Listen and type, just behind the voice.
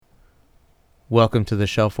Welcome to the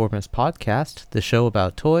Shelfwarmers Podcast, the show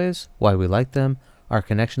about toys, why we like them, our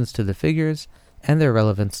connections to the figures, and their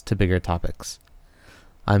relevance to bigger topics.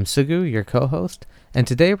 I'm Sugu, your co-host, and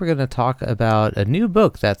today we're going to talk about a new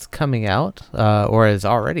book that's coming out, or is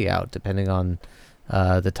already out, depending on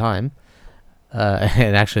the time,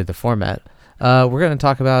 and actually the format. We're going to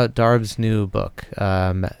talk about Darb's new book,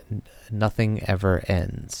 Nothing Ever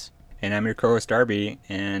Ends. And I'm your co-host Darby,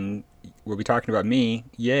 and we'll be talking about me,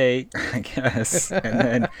 yay, I guess, and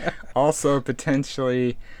then also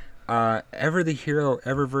potentially Ever the Hero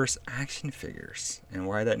Eververse action figures and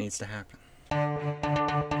why that needs to happen.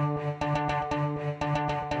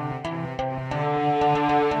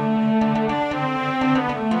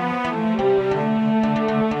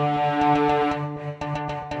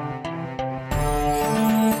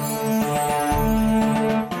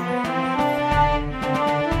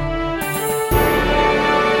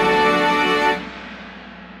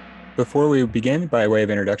 Before we begin, by way of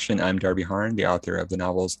introduction, I'm Darby Harn, the author of the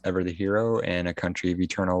novels Ever the Hero and A Country of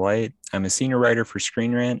Eternal Light. I'm a senior writer for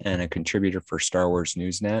Screen Rant and a contributor for Star Wars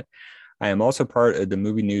Newsnet. I am also part of the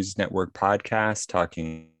Movie News Network podcast,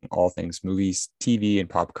 talking all things movies, TV, and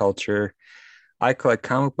pop culture. I collect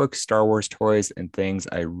comic books, Star Wars toys, and things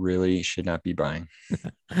I really should not be buying.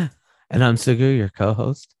 And I'm Sugu, your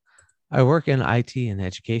co-host. I work in IT and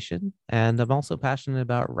education, and I'm also passionate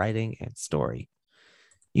about writing and story.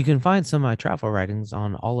 You can find some of my travel writings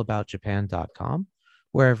on allaboutjapan.com,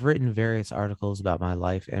 where I've written various articles about my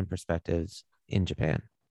life and perspectives in Japan.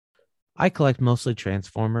 I collect mostly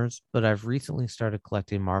Transformers, but I've recently started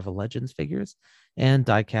collecting Marvel Legends figures and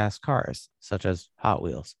die-cast cars, such as Hot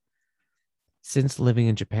Wheels. Since living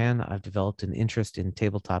in Japan, I've developed an interest in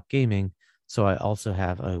tabletop gaming, so I also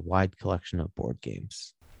have a wide collection of board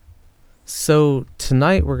games. So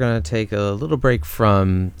tonight we're going to take a little break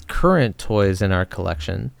from current toys in our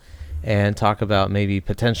collection and talk about maybe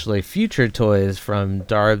potentially future toys from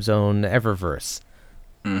Darb's own Eververse.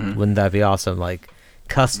 Mm-hmm. Wouldn't that be awesome? Like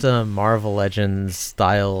custom Marvel Legends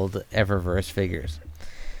styled Eververse figures.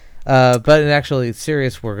 But in actually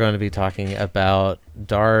serious, we're going to be talking about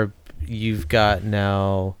Darb. You've got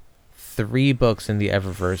now 3 books in the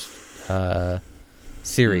Eververse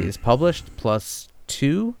series published, plus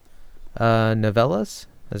 2 novellas.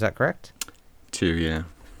 Is that correct? 2, yeah.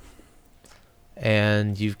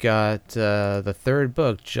 And you've got the 3rd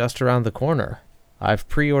book just around the corner. I've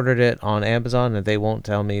pre-ordered it on Amazon, and they won't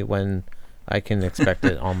tell me when I can expect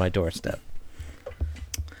it on my doorstep.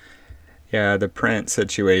 Yeah, the print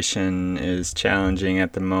situation is challenging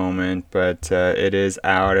at the moment, but it is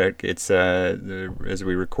out. It's as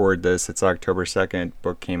we record this, it's October 2nd.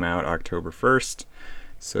 Book came out October 1st,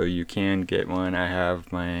 so you can get one. I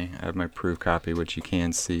have my proof copy, which you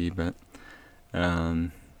can see, but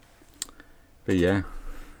yeah.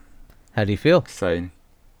 How do you feel? Exciting.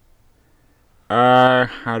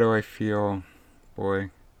 How do I feel?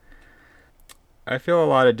 Boy. I feel a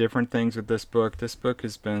lot of different things with this book. This book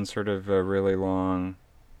has been sort of a really long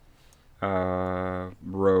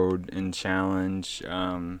road and challenge.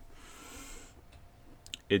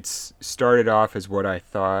 It's started off as what I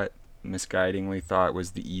misguidingly thought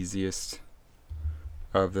was the easiest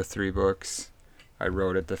of the 3 books. I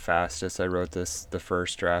wrote it the fastest. I wrote the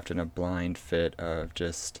first draft in a blind fit of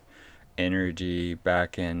just energy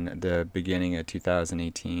back in the beginning of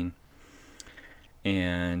 2018.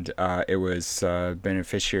 And it was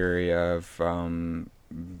beneficiary of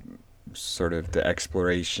sort of the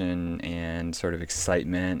exploration and sort of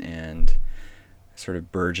excitement and sort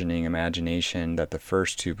of burgeoning imagination that the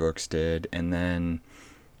first 2 books did. And then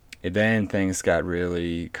things got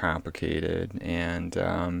really complicated, and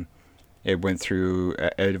it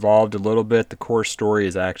evolved a little bit. The core story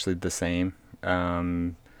is actually the same.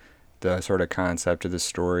 The sort of concept of the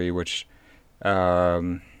story, which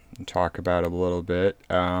talk about a little bit,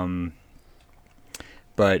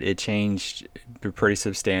 but it changed pretty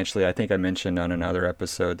substantially. I think I mentioned on another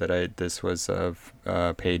episode that this was a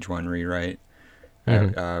page 1 rewrite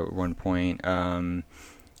at one point,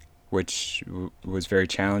 which was very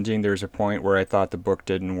challenging. There was a point where I thought the book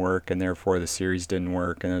didn't work, and therefore the series didn't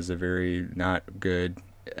work, and it was a very not good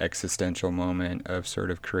existential moment of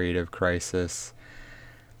sort of creative crisis.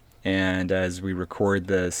 And as we record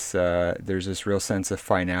this, there's this real sense of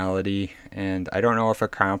finality, and I don't know if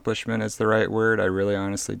accomplishment is the right word. I really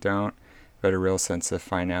honestly don't, but a real sense of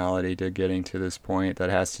finality to getting to this point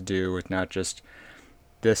that has to do with not just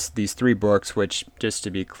these 3 books, which, just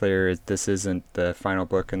to be clear, this isn't the final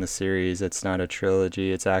book in the series. It's not a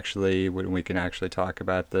trilogy. It's actually, when we can actually talk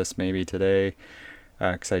about this maybe today,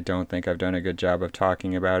 because I don't think I've done a good job of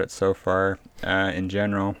talking about it so far in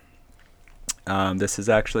general. This is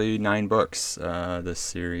actually 9 books, this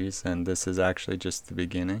series, and this is actually just the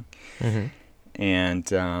beginning. Mm-hmm.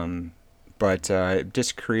 And but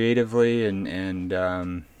just creatively and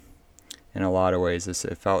in a lot of ways,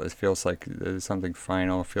 it feels like there's something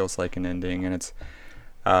final. It feels like an ending, and it's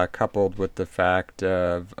coupled with the fact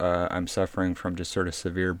of I'm suffering from just sort of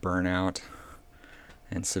severe burnout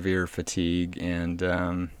and severe fatigue and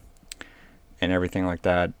everything like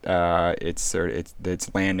that.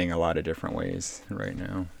 It's landing a lot of different ways right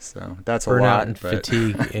now. So that's a Burnout lot. and but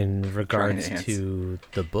fatigue in regards to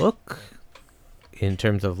the book, in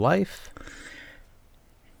terms of life.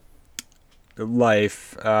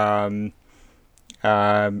 Life. I'm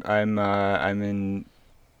in.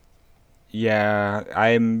 Yeah,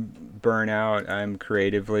 I'm burnout. I'm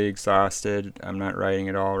creatively exhausted. I'm not writing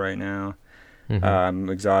at all right now. Mm-hmm. I'm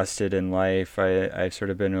exhausted in life. I've sort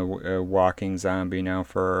of been a walking zombie now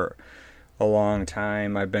for a long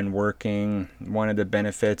time. I've been working. One of the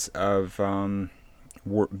benefits of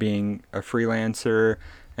being a freelancer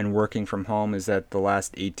and working from home is that the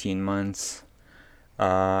last 18 months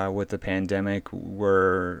with the pandemic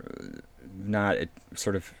were not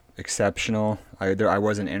sort of exceptional. I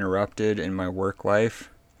wasn't interrupted in my work life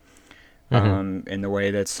in the way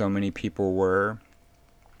that so many people were.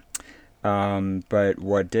 But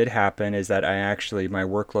what did happen is that my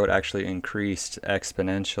workload actually increased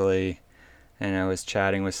exponentially. And I was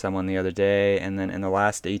chatting with someone the other day, and then in the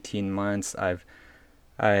last 18 months, just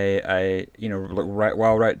right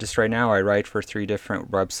now, I write for 3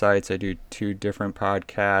 different websites. I do 2 different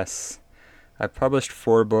podcasts. I've published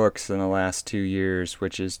 4 books in the last 2 years,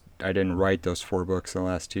 I didn't write those 4 books in the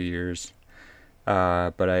last 2 years,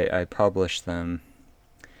 but I published them.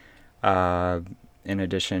 In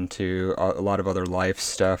addition to a lot of other life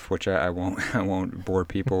stuff, which I won't bore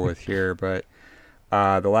people with here, but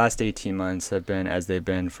the last 18 months have been, as they've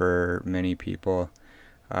been for many people,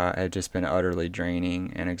 have just been utterly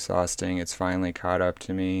draining and exhausting. It's finally caught up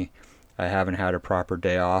to me. I haven't had a proper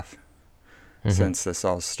day off since this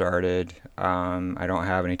all started. I don't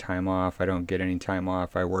have any time off. I don't get any time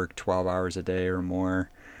off. I work 12 hours a day or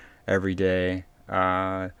more every day,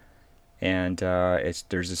 and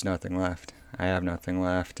there's just nothing left. I have nothing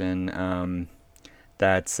left, and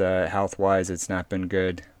that's health-wise, it's not been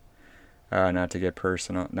good. Not to get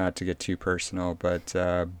too personal, but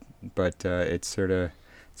it's sort of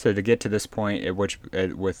so to get to this point,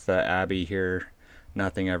 with Abby here,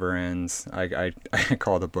 nothing ever ends. I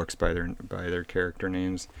call the books by their character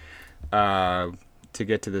names. To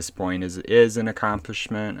get to this point is an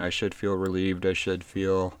accomplishment. I should feel relieved. I should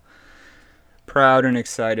feel proud and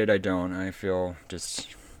excited. I don't. I feel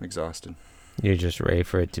just exhausted. You're just ready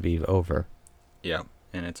for it to be over. Yeah,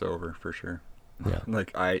 and it's over for sure. Yeah.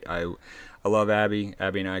 Like I love Abby.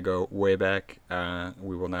 Abby and I go way back.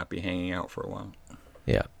 We will not be hanging out for a while.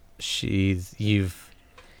 Yeah. You've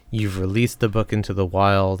released the book into the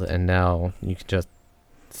wild, and now you can just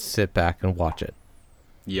sit back and watch it.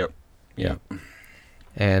 Yep. Yeah.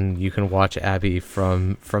 And you can watch Abby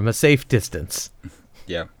from a safe distance.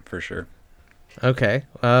 Yeah, for sure. Okay.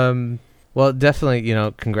 Well, definitely,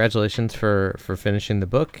 congratulations for finishing the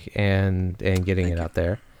book and getting it out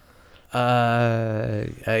there.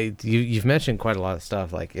 You've mentioned quite a lot of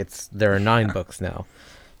stuff. Like there are 9 books now.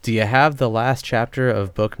 Do you have the last chapter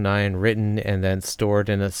of book 9 written and then stored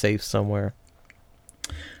in a safe somewhere?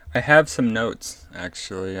 I have some notes,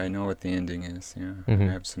 actually. I know what the ending is. Yeah, I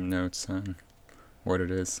have some notes on what it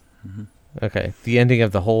is. Mm-hmm. Okay, the ending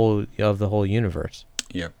of the whole universe.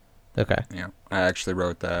 Yep. Okay. Yeah, I actually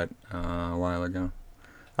wrote that a while ago.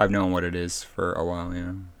 I've known what it is for a while.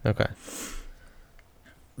 Yeah. Okay.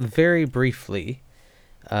 Very briefly,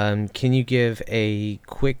 can you give a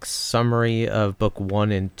quick summary of book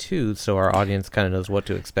 1 and 2 so our audience kind of knows what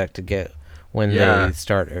to expect to get when they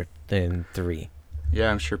start in 3? Yeah,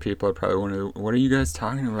 I'm sure people are probably wondering, what are you guys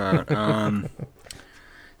talking about?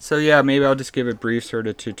 So yeah, maybe I'll just give a brief sort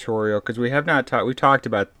of tutorial, because we have not talked. We talked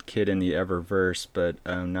about Kid in the Eververse, but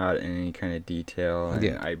not in any kind of detail.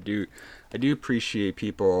 And I do appreciate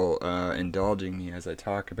people indulging me as I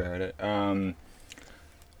talk about it.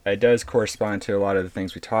 It does correspond to a lot of the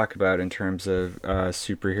things we talk about in terms of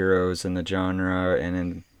superheroes and the genre, and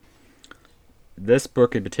in this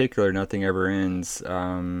book in particular, Nothing Ever Ends,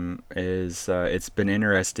 it's been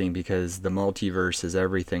interesting because the multiverse is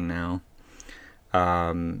everything now.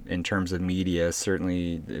 In terms of media,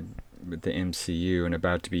 certainly with the MCU, and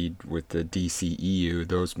about to be with the DCEU,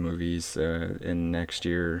 those movies in next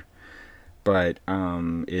year. But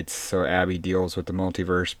it's so Abby deals with the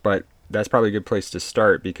multiverse, but that's probably a good place to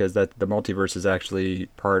start, because the multiverse is actually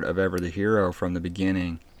part of Ever the Hero from the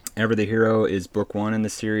beginning. Ever the Hero is book 1 in the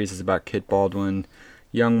series. It's about Kit Baldwin,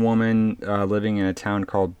 young woman living in a town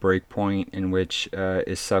called Breakpoint, in which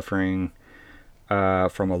is suffering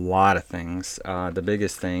from a lot of things. The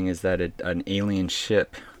biggest thing is that an alien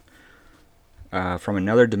ship from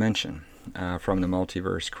another dimension, from the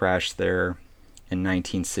multiverse, crashed there in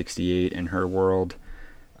 1968, and her world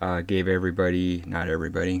gave not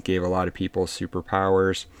everybody, gave a lot of people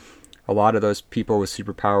superpowers. A lot of those people with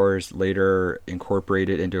superpowers later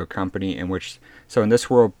incorporated into a company so in this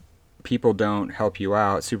world, people don't help you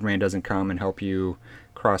out. Superman doesn't come and help you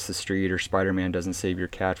cross the street, or Spider-Man doesn't save your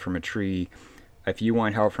cat from a tree. If you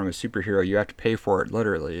want help from a superhero, you have to pay for it,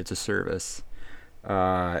 literally. It's a service.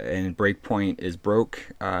 And Breakpoint is broke.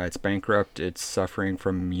 It's bankrupt. It's suffering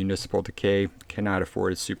from municipal decay. Cannot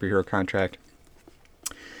afford a superhero contract.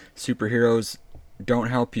 Superheroes don't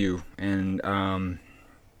help you, and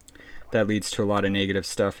that leads to a lot of negative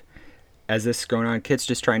stuff. As this is going on, Kit's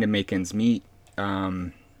just trying to make ends meet.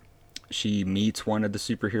 She meets one of the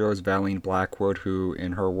superheroes, Valine Blackwood, who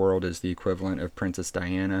in her world is the equivalent of Princess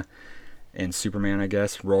Diana and Superman, I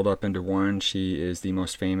guess, rolled up into one. She is the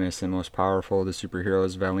most famous and most powerful of the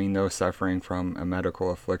superheroes. Valine, though, suffering from a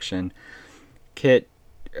medical affliction. Kit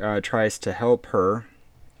tries to help her,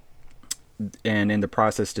 and in the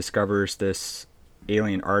process discovers this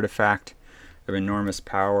alien artifact of enormous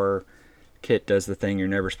power. Kit does the thing you're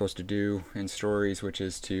never supposed to do in stories, which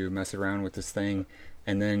is to mess around with this thing,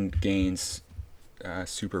 and then gains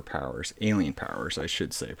superpowers, alien powers, I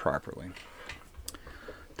should say properly.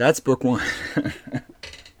 That's book 1.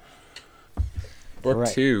 Book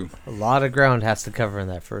 2. A lot of ground has to cover in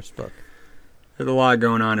that first book. There's a lot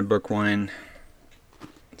going on in book 1.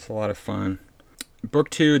 It's a lot of fun. Book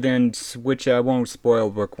 2 then I won't spoil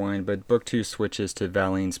book 1, but book 2 switches to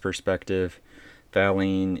Valine's perspective.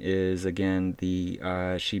 Valine is, again,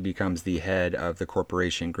 she becomes the head of the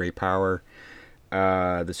corporation Great Power,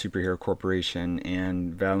 the superhero corporation,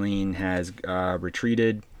 and Valine has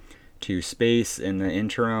retreated to space in the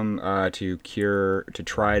interim to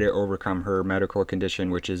try to overcome her medical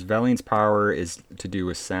condition, which is Valine's power is to do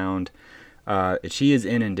with sound. She is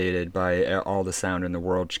inundated by all the sound in the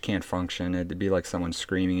world. She can't function. It'd be like someone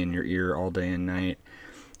screaming in your ear all day and night.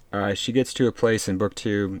 She gets to a place in book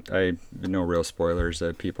 2. No real spoilers.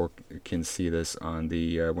 People can see this on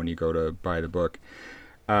when you go to buy the book.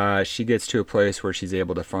 She gets to a place where she's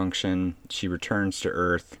able to function. She returns to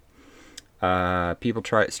Earth. People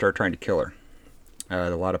start trying to kill her. A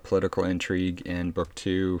lot of political intrigue in book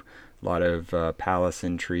 2. A lot of palace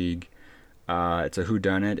intrigue. It's a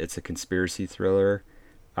whodunit. It's a conspiracy thriller.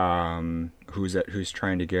 Who's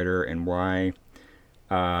trying to get her and why?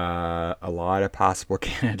 A lot of possible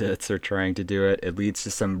candidates are trying to do it. It leads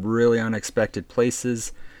to some really unexpected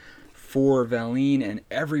places for Valine and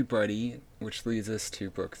everybody, which leads us to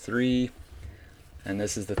book 3. And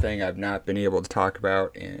this is the thing I've not been able to talk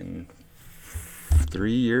about in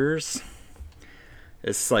 3 years.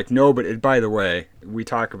 It's like, no, but by the way, we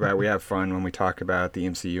have fun when we talk about the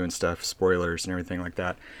MCU and stuff, spoilers and everything like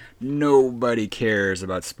that. Nobody cares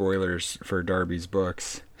about spoilers for Darby's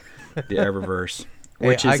books, the Eververse.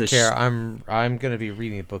 Which I care. I'm going to be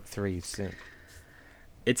reading book 3 soon.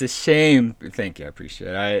 It's a shame. Thank you. I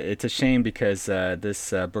appreciate it. It's a shame because this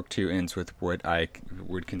book 2 ends with what I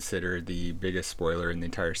would consider the biggest spoiler in the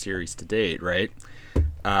entire series to date, right?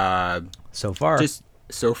 So far.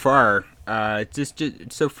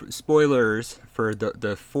 Spoilers for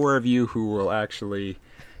the 4 of you who will actually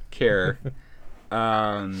care.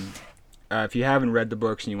 If you haven't read the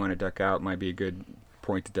books and you want to duck out, might be a good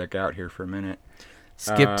point to duck out here for a minute.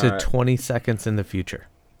 Skip to 20 seconds in the future.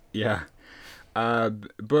 Yeah.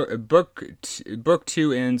 Book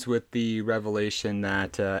 2 ends with the revelation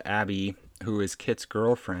that Abby, who is Kit's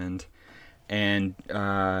girlfriend, and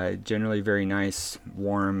generally very nice,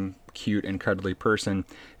 warm, cute, and cuddly person,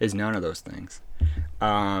 is none of those things.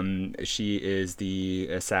 She is the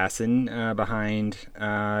assassin behind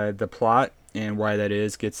the plot, and why that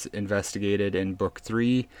is gets investigated in book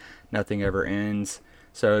 3. Nothing ever ends.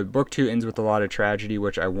 So book 2 ends with a lot of tragedy,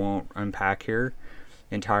 which I won't unpack here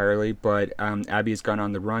entirely, but Abby's gone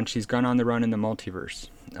on the run. She's gone on the run in the multiverse.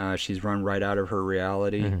 She's run right out of her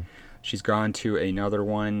reality. Mm-hmm. She's gone to another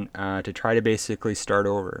one to try to basically start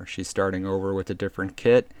over. She's starting over with a different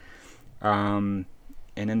Kit. And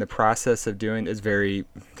in the process of doing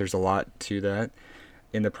there's a lot to that.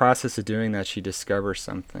 In the process of doing that, she discovers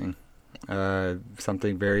something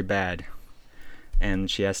very bad.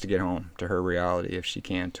 And she has to get home to her reality if she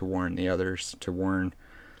can, to warn the others, to warn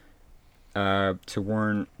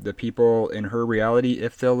the people in her reality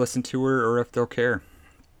if they'll listen to her or if they'll care.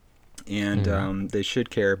 And they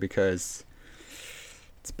should care because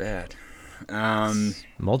It's bad.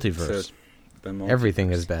 Multiverse. So the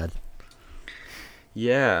Everything is multiverse. bad.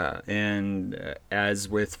 Yeah, and as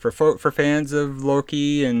with for fans of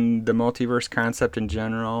Loki and the multiverse concept in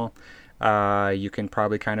general, you can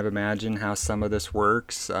probably kind of imagine how some of this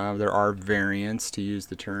works. There are variants, to use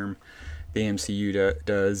the term the MCU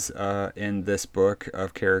does in this book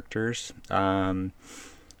of characters, and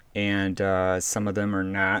some of them are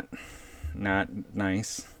not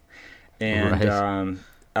nice, and Right.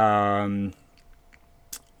 um,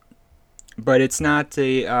 but it's not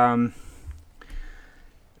a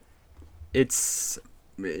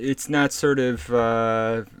it's not sort of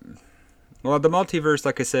well, the multiverse,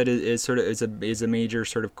 like I said, is sort of is a major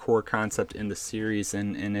sort of core concept in the series,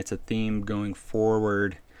 and it's a theme going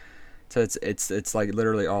forward. So it's like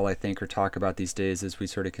literally all I think or talk about these days as we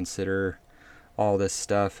sort of consider all this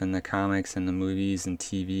stuff in the comics and the movies and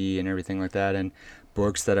TV and everything like that, and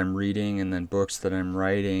books that I'm reading and then books that I'm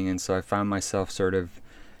writing. And so I found myself sort of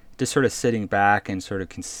just sort of sitting back and sort of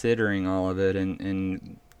considering all of it,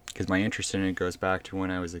 and because my interest in it goes back to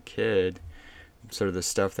when I was a kid, sort of the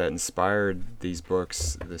stuff that inspired these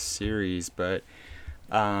books, this series. But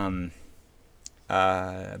um,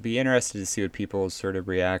 I'd be interested to see what people's sort of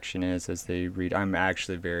reaction is as they read. I'm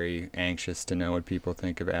actually very anxious to know what people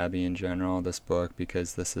think of Abby in general, this book,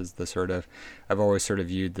 because this is the sort of, I've always sort of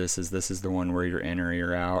viewed this is the one where you're in or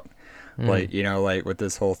you're out. Mm. Like, like with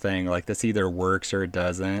this whole thing, like this either works or it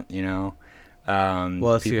doesn't.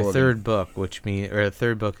 Well, it's your People have been, third book, which mean or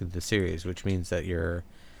third book of the series, which means that your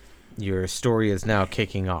story is now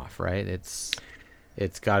kicking off, right? It's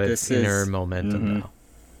got its this inner is, momentum mm-hmm. now.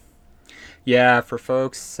 Yeah, for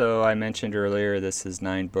folks, so I mentioned earlier this is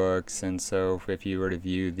 9 books, and so if you were to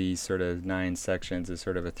view these sort of 9 sections as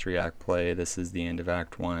sort of a 3-act play, this is the end of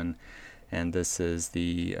Act 1, and this is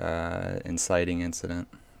the inciting incident.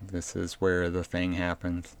 This is where the thing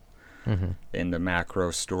happens Mm-hmm. in the macro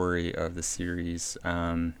story of the series.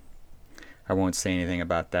 I won't say anything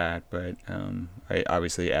about that, but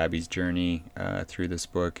obviously Abby's journey through this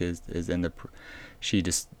book is in the she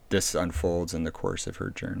just this unfolds in the course of her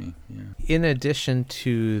journey. Yeah. In addition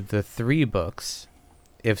to the 3 books,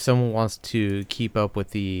 if someone wants to keep up with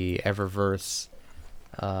the Eververse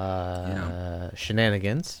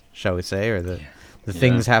shenanigans, shall we say, or the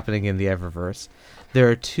things happening in the Eververse, there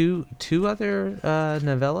are two other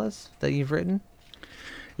novellas that you've written.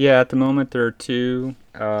 Yeah, at the moment there are 2,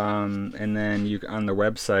 and then you on the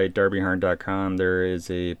website darbyharn.com there is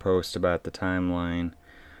a post about the timeline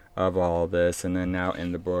of all this, and then now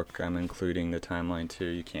in the book I'm including the timeline too.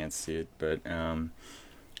 You can't see it, but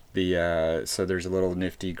so there's a little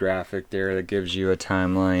nifty graphic there that gives you a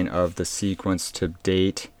timeline of the sequence to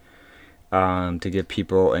date. To give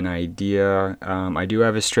people an idea, I do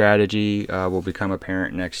have a strategy. Will become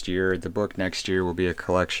apparent next year. The book next year will be a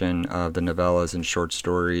collection of the novellas and short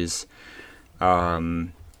stories,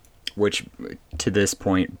 which to this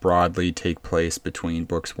point broadly take place between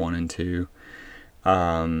books 1 and 2.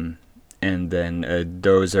 And then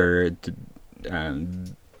those are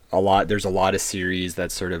a lot. There's a lot of series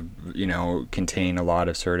that sort of contain a lot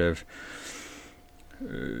of sort of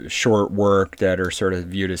short work that are sort of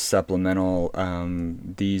viewed as supplemental.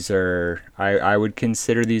 These are I would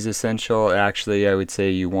consider these essential. Actually, I would say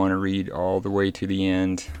you want to read all the way to the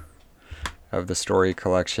end of the story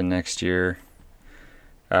collection next year.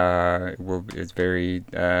 It's very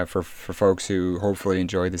for folks who hopefully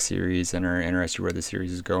enjoy the series and are interested where the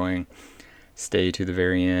series is going. Stay to the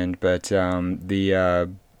very end, but the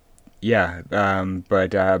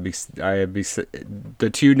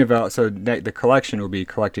 2 novellas. So the collection will be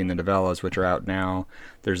collecting the novellas, which are out now.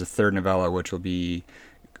 There's a 3rd novella which will be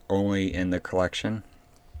only in the collection,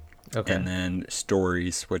 Okay. and then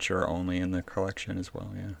stories which are only in the collection as well.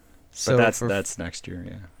 Yeah, So but that's next year.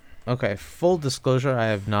 Yeah. okay, full disclosure, I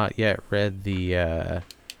have not yet read the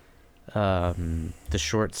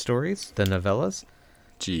short stories, the novellas.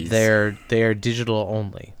 Jeez. They are digital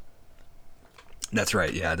only. That's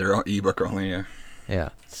right. Yeah, they're all ebook only. Yeah. Yeah.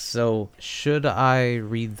 So should I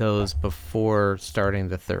read those before starting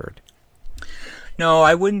the 3rd? No,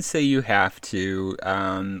 I wouldn't say you have to.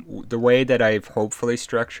 The way that I've hopefully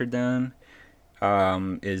structured them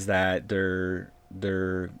is that they're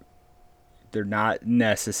not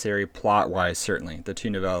necessary plot wise. Certainly, the 2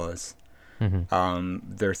 novellas.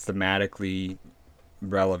 Mm-hmm. They're thematically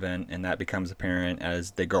relevant, and that becomes apparent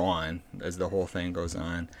as they go on, as the whole thing goes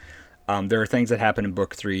on. There are things that happen in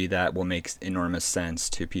book 3 that will make enormous sense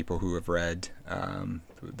to people who have read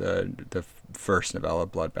the first novella,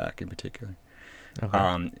 Bloodback, in particular.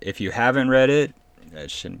 Okay. If you haven't read it,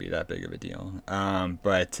 it shouldn't be that big of a deal.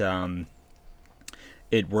 But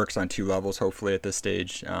it works on two levels. Hopefully at this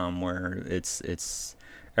stage, where it's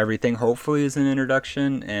everything. Hopefully is an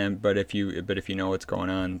introduction, but if you know what's going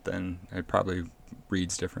on, then it probably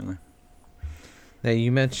reads differently. Now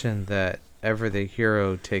you mentioned that Ever the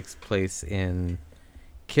Hero takes place in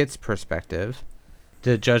Kit's perspective,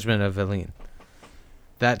 the Judgment of Valine.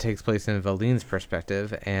 That takes place in Valine's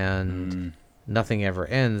perspective, and Nothing Ever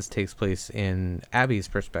Ends takes place in Abby's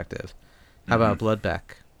perspective. How about Bloodback?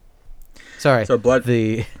 Sorry. So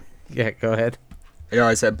yeah, go ahead.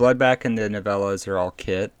 I said Bloodback and the novellas are all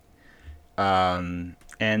Kit. And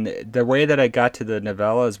the way that I got to the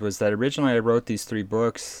novellas was that originally I wrote these 3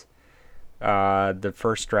 books, the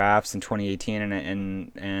first drafts in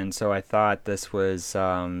 2018, and so I thought this was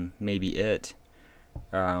maybe it.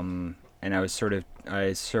 And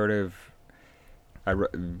I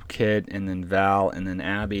wrote Kit and then Val and then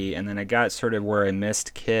Abby, and then I got sort of where I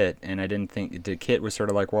missed Kit, and I didn't think Kit was sort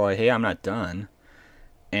of like, well, hey, I'm not done,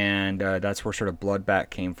 and that's where sort of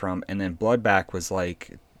Bloodback came from, and then Bloodback was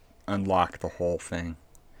like unlocked the whole thing,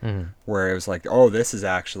 where it was like, oh, this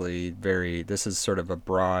is sort of a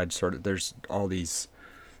broad sort of, there's all these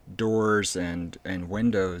doors and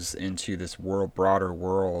windows into this broader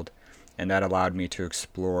world, and that allowed me to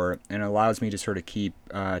explore, and allows me to sort of keep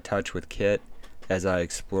touch with Kit as I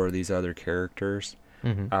explore these other characters.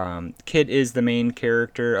 Kit is the main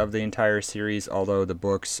character of the entire series, although the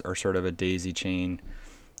books are sort of a daisy chain,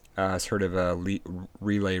 sort of a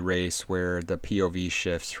relay race where the POV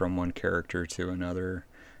shifts from one character to another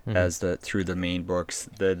through the main books.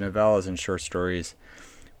 The novellas and short stories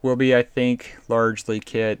will be, I think, largely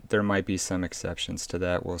Kit. There might be some exceptions to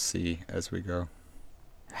that. We'll see as we go.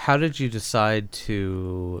 How did you decide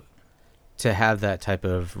to have that type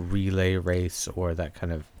of relay race, or that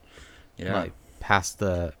kind of like pass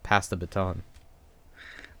the baton?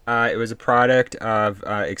 It was a product of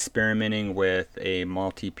experimenting with a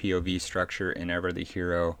multi-POV structure in Ever the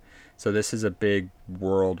Hero. So this is a big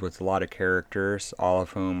world with a lot of characters, all of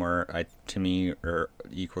whom to me are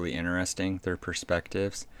equally interesting, their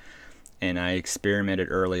perspectives. And I experimented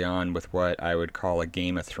early on with what I would call a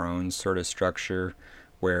Game of Thrones sort of structure,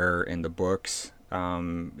 where in the books,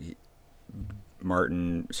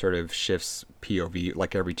 Martin sort of shifts POV,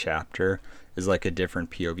 like every chapter is like a different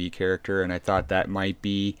POV character, and I thought that might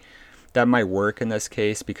work in this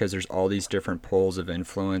case because there's all these different poles of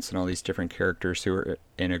influence and all these different characters who are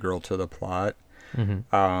integral to the plot.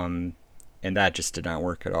 And that just did not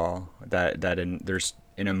work at all.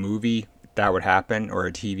 In a movie that would happen, or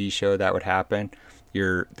a TV show that would happen.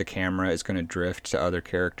 The camera is going to drift to other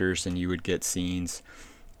characters, and you would get scenes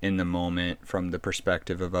in the moment from the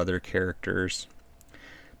perspective of other characters.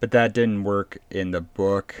 But that didn't work in the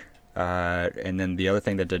book. And then the other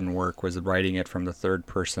thing that didn't work was writing it from the third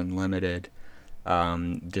person limited.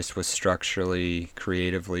 Just was structurally,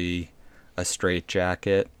 creatively a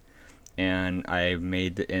straitjacket. And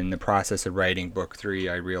in the process of writing book 3,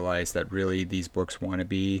 I realized that really these books want to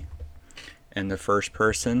be in the first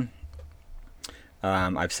person.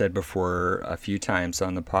 I've said before a few times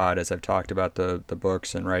on the pod, as I've talked about the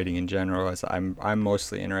books and writing in general, as I'm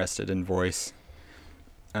mostly interested in voice.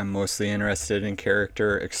 I'm mostly interested in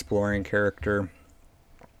character, exploring character.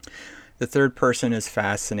 The third person is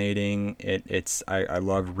fascinating. I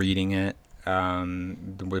love reading it.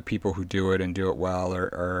 The people who do it and do it well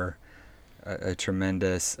are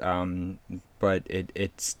tremendous. But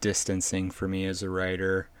it's distancing for me as a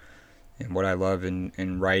writer. And what I love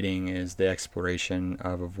in writing is the exploration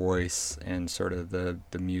of a voice and sort of the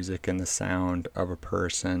music and the sound of a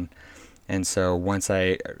person. And so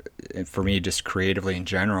for me, just creatively in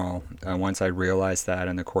general, once I realized that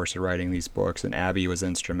in the course of writing these books, and Abby was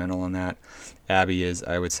instrumental in that. Abby is,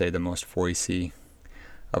 I would say, the most voicey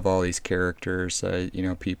of all these characters.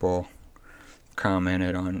 People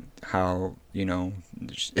commented on how,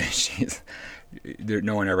 she's...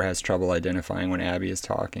 no one ever has trouble identifying when Abby is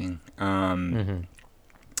talking.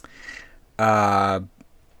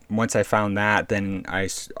 Once I found that, then I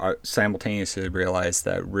simultaneously realized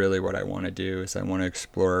that really what I want to do is I want to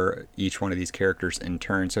explore each one of these characters in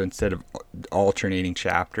turn. So instead of alternating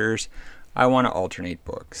chapters, I want to alternate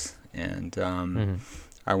books. And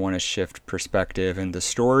I want to shift perspective. And the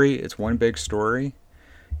story, it's one big story.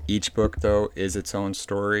 Each book, though, is its own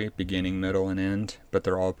story, beginning, middle, and end, but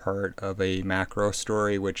they're all part of a macro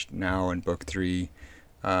story, which now in book 3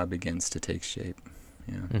 begins to take shape.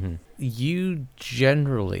 Yeah. You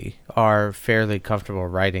generally are fairly comfortable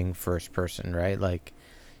writing first person, right? Like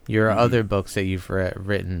your other books that you've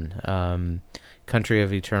written, Country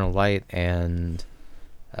of Eternal Light and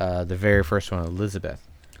the very first one, Elizabeth.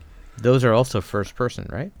 Those are also first person,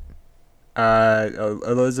 right?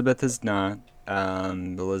 Elizabeth is not.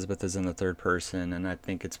 Elizabeth is in the third person, and I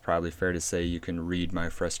think it's probably fair to say you can read my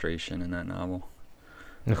frustration in that novel.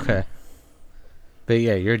 Okay. But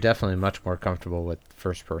yeah, you're definitely much more comfortable with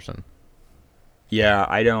first person. Yeah,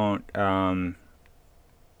 I don't.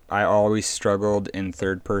 I always struggled in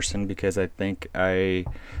third person because I think I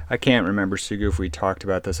can't remember, Sugu, if we talked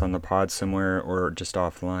about this on the pod somewhere or just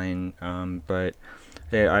offline. But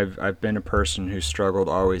yeah, I've been a person who struggled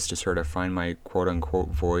always to sort of find my quote unquote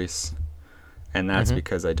voice, and that's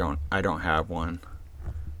because I don't have one.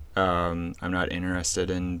 I'm not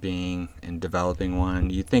interested in developing one.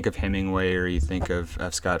 You think of Hemingway, or you think of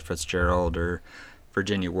F. Scott Fitzgerald, or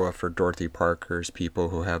Virginia Woolf, or Dorothy Parker as people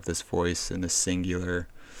who have this voice and this singular,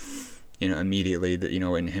 immediately, that,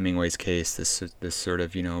 in Hemingway's case, this sort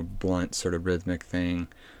of, blunt sort of rhythmic thing.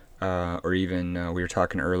 Or even we were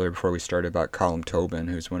talking earlier before we started about Colm Tobin,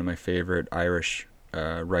 who's one of my favorite Irish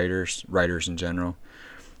writers in general.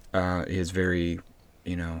 His very,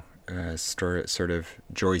 sort of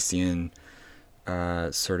Joycean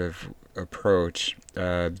sort of approach.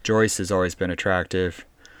 Joyce has always been attractive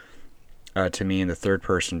to me in the third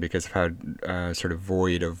person because of how sort of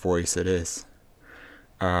void of voice it is.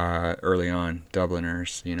 Early on,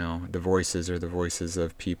 Dubliners, the voices are the voices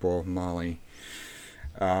of people, Molly.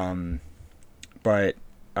 But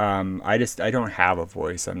I don't have a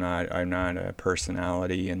voice. I'm not a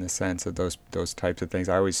personality in the sense of those types of things.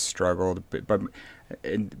 I always struggled, but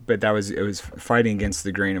it was fighting against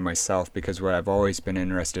the grain of myself, because what I've always been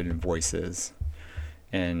interested in voices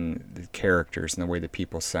and the characters and the way that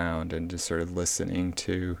people sound, and just sort of listening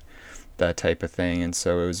to that type of thing. And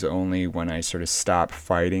so it was only when I sort of stopped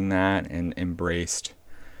fighting that and embraced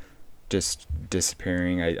just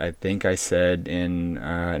disappearing. I think I said in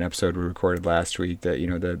an episode we recorded last week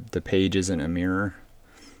that the page isn't a mirror.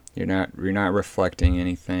 You're not reflecting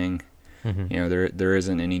anything. There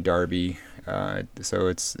isn't any Darby. So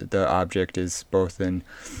it's the object is both in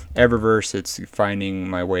Eververse. It's finding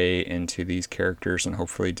my way into these characters and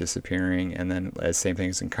hopefully disappearing. And then as same thing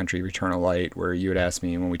as in Country of Eternal Light, where you had asked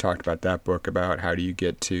me when we talked about that book about how do you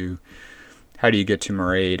get to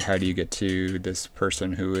Mairead? How do you get to this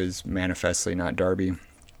person who is manifestly not Darby?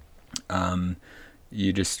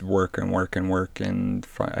 You just work and work and work, and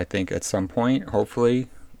I think at some point, hopefully,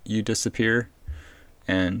 you disappear,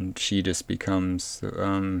 and she just becomes,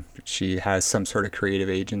 she has some sort of creative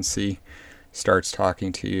agency, starts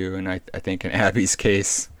talking to you, and I think in Abby's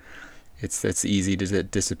case, it's easy to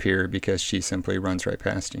disappear because she simply runs right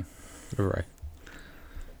past you. Right.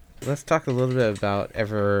 Let's talk a little bit about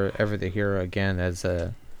Ever the Hero again as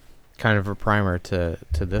a kind of a primer to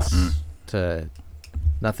this, to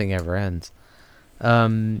Nothing Ever Ends.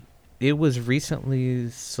 It was recently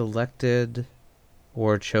selected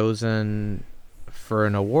or chosen for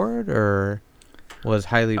an award, or was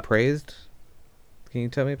highly praised. Can you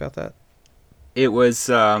tell me about that? It was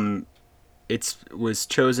was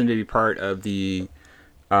chosen to be part of the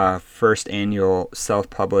first annual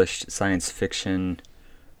self-published science fiction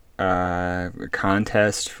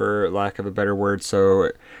contest, for lack of a better word.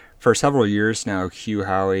 So for several years now, Hugh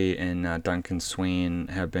Howey and Duncan Swain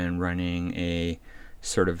have been running a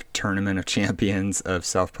sort of tournament of champions of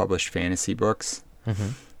self-published fantasy books.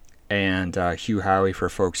 And Hugh Howey, for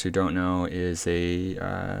folks who don't know, is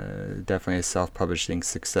definitely a self-publishing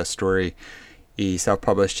success story. He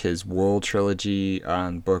self-published his World trilogy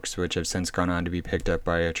books, which have since gone on to be picked up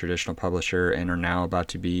by a traditional publisher and are now about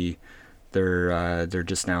to be. They're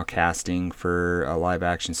just now casting for a live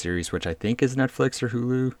action series, which I think is Netflix or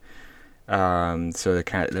Hulu. So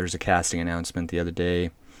there's a casting announcement the other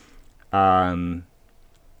day. And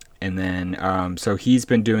then so he's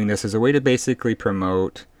been doing this as a way to basically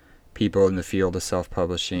promote people in the field of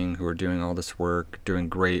self-publishing who are doing all this work, doing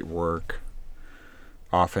great work,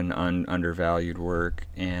 often undervalued work.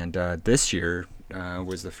 And this year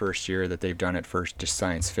was the first year that they've done it for just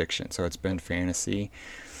science fiction. So it's been fantasy.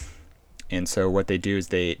 And so what they do is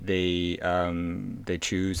they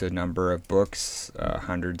choose a number of books,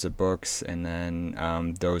 hundreds of books, and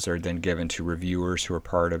then those are then given to reviewers who are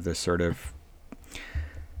part of this sort of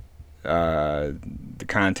the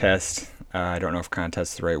contest. I don't know if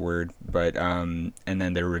contest is the right word, but and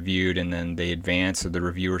then they're reviewed, and then they advance. So the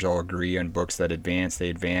reviewers all agree on books that advance. They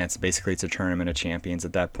advance. Basically, it's a tournament of champions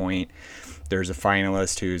at that point. There's a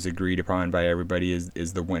finalist who's agreed upon by everybody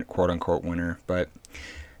is the quote unquote winner, but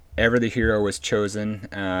Ever the Hero was chosen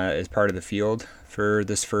as part of the field for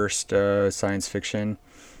this first science fiction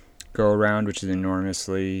go around, which is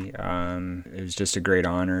enormously. It was just a great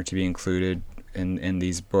honor to be included in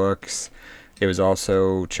these books. It was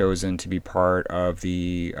also chosen to be part of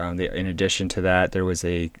the. In addition to that, there was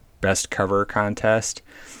a best cover contest,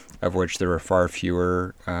 of which there were far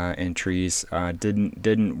fewer entries.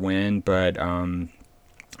 Didn't win, but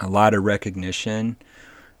a lot of recognition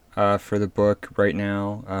for the book right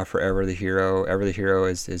now. For Ever the Hero, Ever the Hero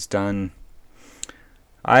is done.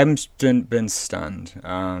 I've been stunned,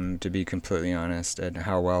 to be completely honest, at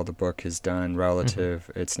how well the book has done relative.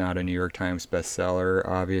 Mm-hmm. It's not a New York Times bestseller,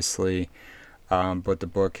 obviously, but the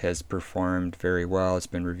book has performed very well. It's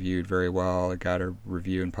been reviewed very well. It got a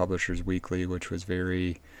review in Publishers Weekly, which was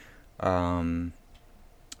very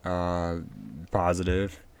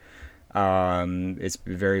positive. It's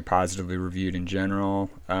very positively reviewed in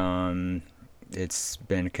general. It's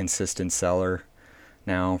been a consistent seller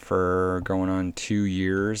now for going on 2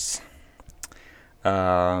 years.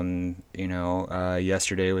 Yesterday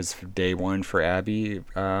was day one for Abby.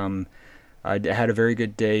 I had a very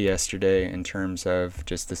good day yesterday in terms of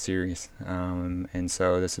just the series, and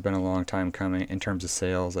so this has been a long time coming in terms of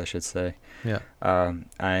sales, I should say. Yeah.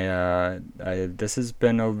 This has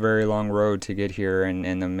been a very long road to get here, and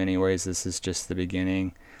in many ways, this is just the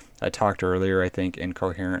beginning. I talked earlier, I think,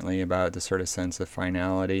 incoherently about the sort of sense of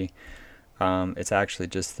finality. It's actually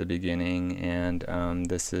just the beginning, and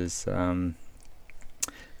this is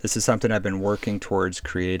something I've been working towards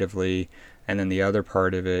creatively. And then the other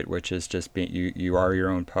part of it, which is just being you are your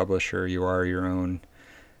own publisher, you are your own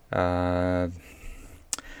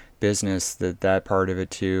business. That part of it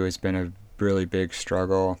too has been a really big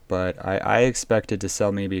struggle. But I expected to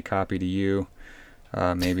sell maybe a copy to you,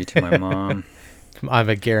 maybe to my mom. I'm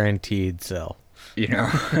a guaranteed sell.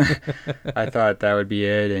 I thought that would be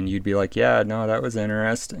it, and you'd be like, yeah, no, that was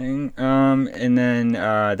interesting, and then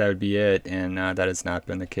that would be it, and that has not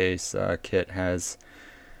been the case. Kit has,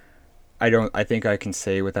 I think I can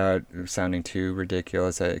say without sounding too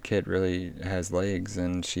ridiculous, that Kit really has legs,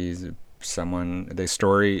 and she's someone, the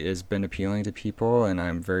story has been appealing to people, and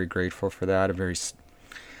I'm very grateful for that. I'm very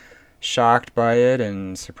shocked by it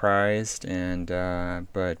and surprised, and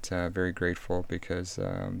but very grateful, because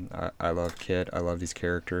I love Kit. I love these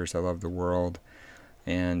characters. I love the world,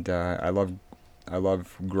 and I love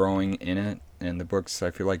growing in it. And the books,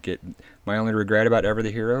 I feel like it. My only regret about Ever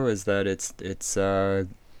the Hero is that it's the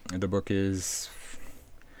book is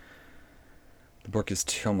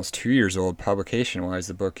almost 2 years old publication-wise.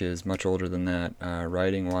 The book is much older than that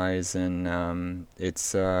writing-wise, and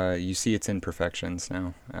it's you see its imperfections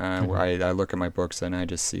now. I look at my books and I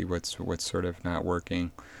just see what's sort of not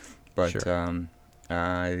working. But sure.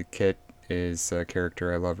 Kit is a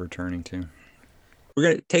character I love returning to.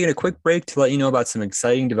 We're taking a quick break to let you know about some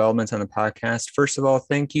exciting developments on the podcast. First of all,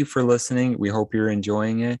 thank you for listening. We hope you're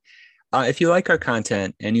enjoying it. If you like our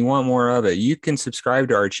content and you want more of it, you can subscribe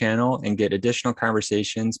to our channel and get additional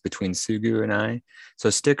conversations between Sugu and I. So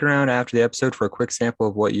stick around after the episode for a quick sample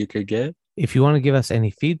of what you could get. If you want to give us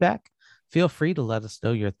any feedback, feel free to let us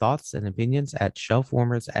know your thoughts and opinions at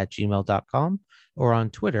shelfwarmers@gmail.com or on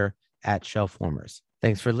Twitter @shelfwarmers.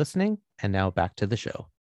 Thanks for listening, and now back to the show.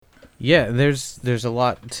 Yeah, there's a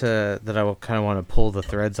lot that I will kind of want to pull the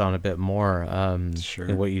threads on a bit more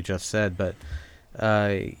in what you just said, but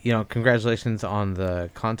congratulations on the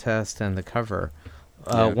contest and the cover.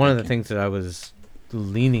 One of the things that I was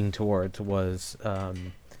leaning towards was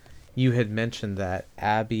you had mentioned that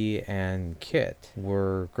Abby and Kit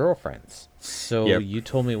were girlfriends. So You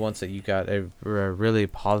told me once that you got a really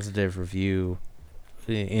positive review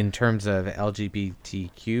in terms of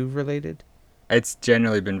LGBTQ related. It's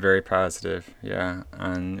generally been very positive,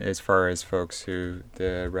 as far as folks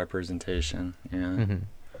the representation, Mm-hmm.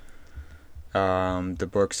 The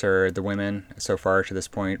books are the women so far to this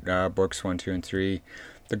point, books 1, 2, and 3.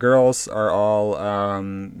 The girls are all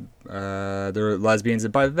they're lesbians.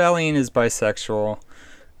 Valine is bisexual,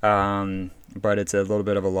 but it's a little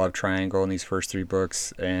bit of a love triangle in these first 3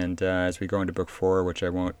 books. And as we go into book 4, which I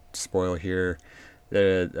won't spoil here,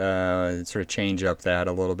 sort of change up that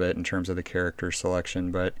a little bit in terms of the character selection.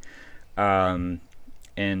 But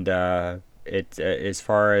it as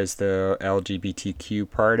far as the LGBTQ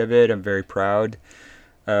part of it, I'm very proud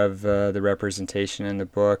of the representation in the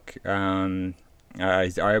book. I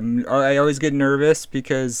always get nervous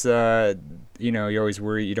because you always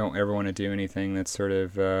worry you don't ever want to do anything that sort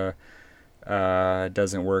of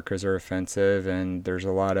doesn't work or is offensive, and there's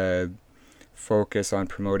a lot of focus on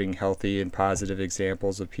promoting healthy and positive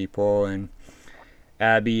examples of people. And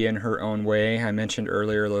Abby, in her own way, I mentioned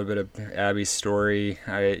earlier a little bit of Abby's story.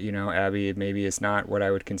 Abby maybe is not what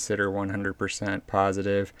I would consider 100%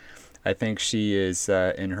 positive. I think she is,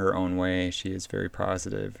 in her own way, she is very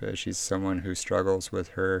positive. She's someone who struggles with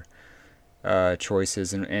her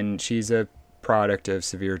choices, and she's a product of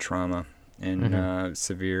severe trauma and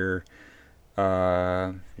severe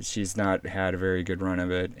She's not had a very good run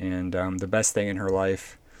of it, and the best thing in her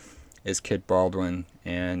life is Kit Baldwin,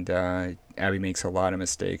 and Abby makes a lot of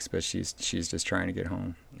mistakes, but she's just trying to get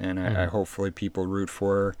home, and I hopefully people root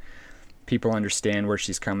for her. People understand where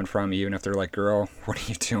she's coming from, even if they're like, "Girl, what are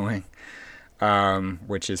you doing?"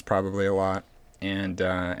 Which is probably a lot. And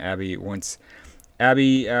her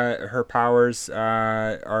powers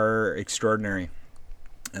are extraordinary.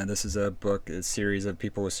 And this is a series of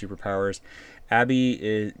people with superpowers.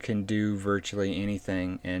 Abby can do virtually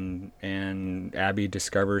anything, and Abby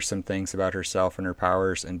discovers some things about herself and her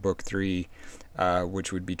powers in book 3,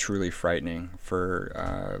 which would be truly frightening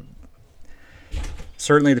for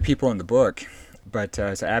certainly the people in the book. But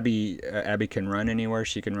so Abby can run anywhere.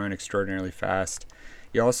 She can run extraordinarily fast.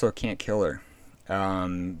 You also can't kill her.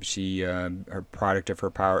 Her product of her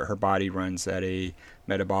power, her body runs at a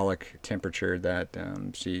metabolic temperature that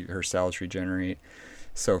her cells regenerate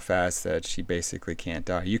so fast that she basically can't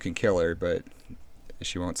die. You can kill her, but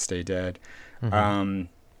she won't stay dead.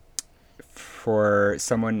 For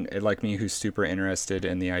someone like me who's super interested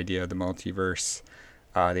in the idea of the multiverse,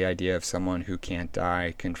 the idea of someone who can't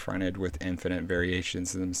die confronted with infinite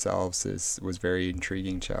variations of themselves was very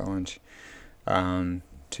intriguing challenge to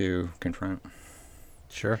confront.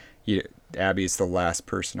 Sure. Abby's the last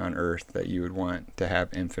person on Earth that you would want to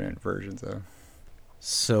have infinite versions of.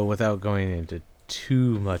 So without going into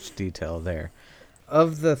too much detail there,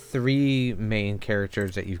 of the 3 main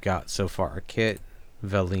characters that you've got so far, Kit,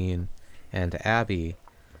 Valine, and Abby,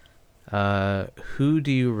 who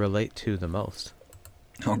do you relate to the most?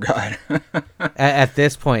 Oh, God. At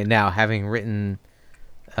this point now, having written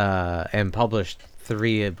and published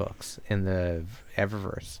 3 books in the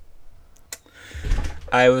Eververse.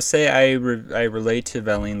 I will say I relate to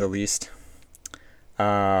Valine the least.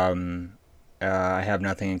 I have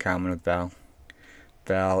nothing in common with Val.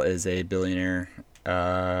 Val is a billionaire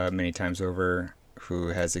many times over who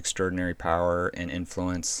has extraordinary power and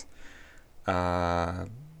influence.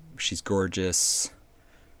 She's gorgeous.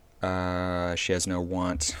 She has no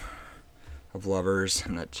want of lovers.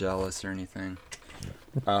 I'm not jealous or anything.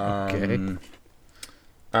 Okay.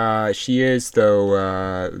 She is,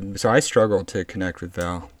 though. So I struggled to connect with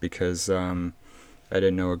Val because I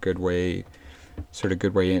didn't know a good way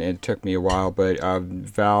in. It took me a while, but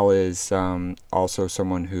Val is also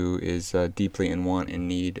someone who is deeply in want and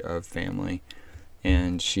need of family,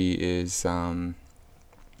 and she is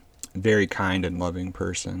very kind and loving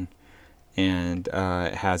person, and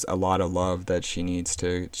has a lot of love that she needs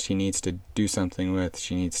to do something with.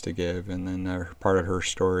 She needs to give, and then part of her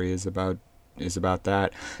story is about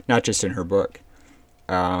that, not just in her book.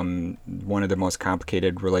 One of the most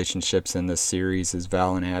complicated relationships in this series is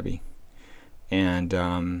Val and Abby, and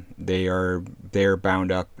they're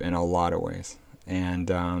bound up in a lot of ways, and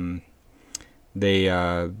that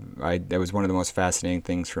was one of the most fascinating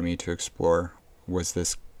things for me to explore, was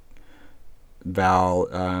this Val,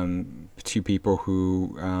 2 people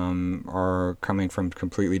who are coming from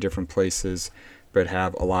completely different places but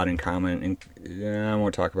have a lot in common, and I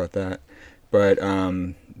won't talk about that. But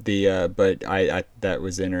that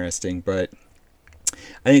was interesting. But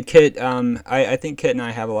I think Kit and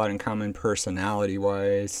I have a lot in common personality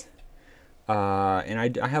wise,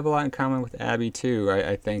 and I have a lot in common with Abby too.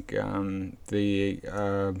 I think Abby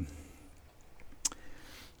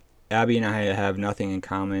and I have nothing in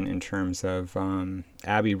common in terms of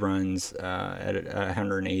Abby runs at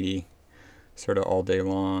 180 sort of all day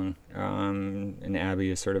long, and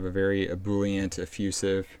Abby is sort of a very ebullient,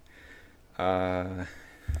 effusive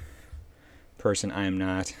person. I am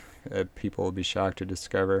not. People will be shocked to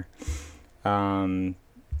discover.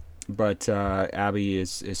 But Abby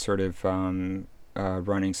is sort of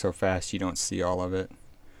running so fast you don't see all of it.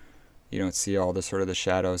 You don't see all the sort of the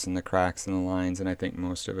shadows and the cracks and the lines, and I think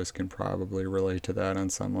most of us can probably relate to that on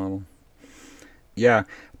some level. Yeah,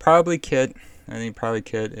 probably Kit. I think probably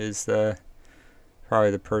Kit is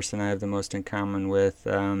probably the person I have the most in common with.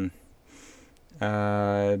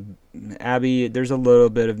 Abby, there's a little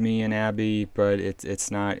bit of me in Abby, but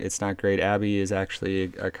it's not great. Abby is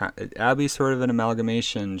actually Abby's sort of an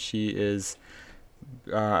amalgamation. She is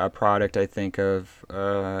a product, I think, of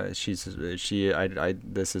this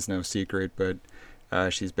is no secret, but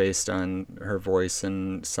she's based on her voice,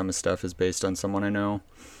 and some of stuff is based on someone I know,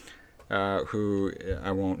 who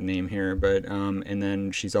I won't name here, but and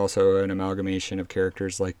then she's also an amalgamation of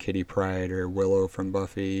characters like Kitty Pryde or Willow from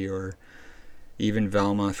Buffy, or even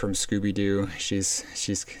Velma from Scooby-Doo. She's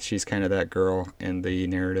kind of that girl in the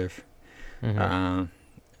narrative. So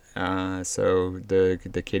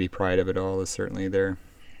the Kitty Pryde of it all is certainly there.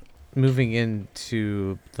 Moving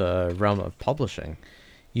into the realm of publishing,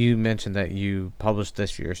 You mentioned that you published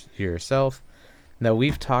this yourself. Now,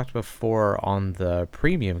 we've talked before on the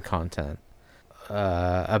premium content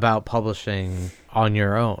about publishing on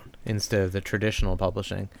your own instead of the traditional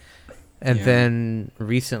publishing. And Yeah. then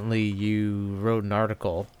recently you wrote an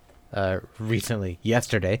article,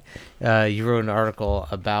 yesterday, you wrote an article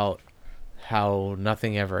about how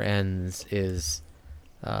Nothing Ever Ends is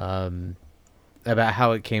um, about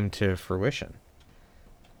how it came to fruition.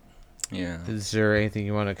 Yeah. Is there anything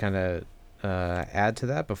you want to kind of add to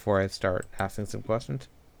that before I start asking some questions?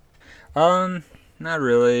 Um, Not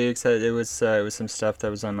really. Except it was some stuff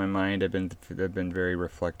that was on my mind. I've been very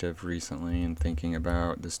reflective recently and thinking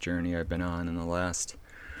about this journey I've been on in the last,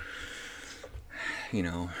 you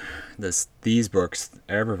know, these books,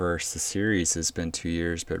 Eververse, the series has been 2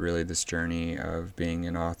 years, but really this journey of being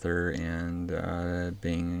an author and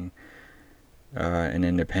being an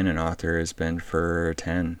independent author has been for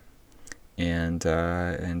 10. And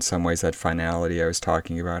in some ways, that finality I was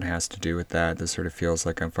talking about has to do with that. This sort of feels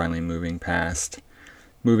like I'm finally moving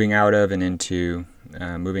out of and into,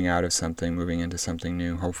 moving out of something, moving into something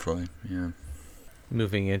new, hopefully. Yeah.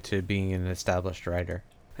 Moving into being an established writer.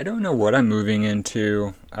 I don't know what I'm moving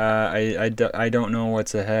into. I don't know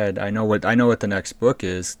what's ahead. I know what the next book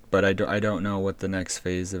is, but I don't know what the next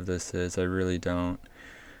phase of this is. I really don't.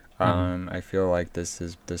 I feel like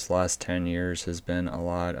this last 10 years has been a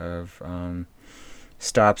lot of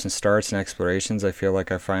stops and starts and explorations. I feel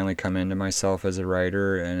like I finally come into myself as a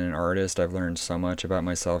writer and an artist. I've learned so much about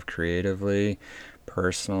myself creatively,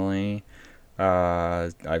 personally.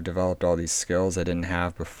 I've developed all these skills I didn't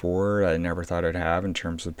have before. I never thought I'd have in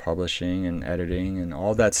terms of publishing and editing and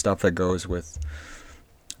all that stuff that goes with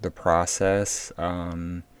the process.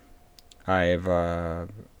 I've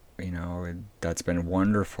that's been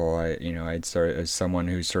wonderful. I'd start as someone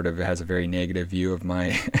who sort of has a very negative view of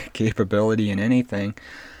my capability in anything.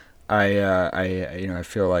 I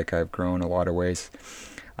feel like I've grown a lot of ways.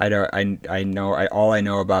 I don't. I know. All I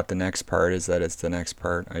know about the next part is that it's the next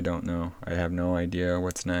part. I don't know. I have no idea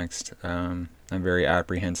what's next. I'm very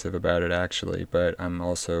apprehensive about it actually, but I'm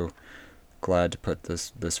also glad to put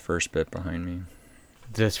this first bit behind me.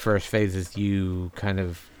 This first phase is you kind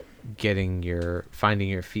of finding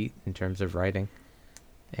your feet in terms of writing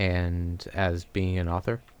and as being an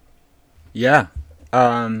author. Yeah.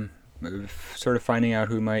 Um, Sort of finding out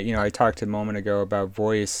who might, I talked a moment ago about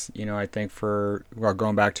voice. I think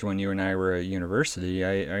going back to when you and I were at university,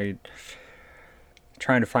 I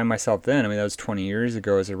trying to find myself then. I mean, that was 20 years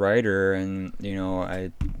ago as a writer, and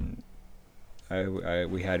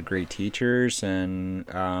we had great teachers,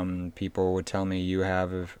 and people would tell me you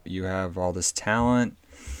have all this talent,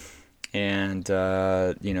 and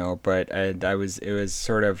but it was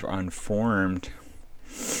sort of unformed,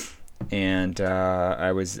 and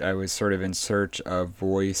I was sort of in search of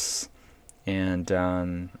voice, and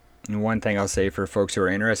one thing I'll say for folks who are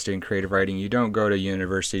interested in creative writing, you don't go to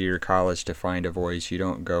university or college to find a voice. You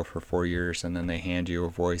don't go for 4 years and then they hand you a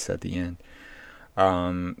voice at the end.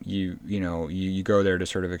 You go there to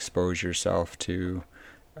sort of expose yourself to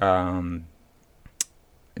um,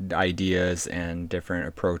 ideas and different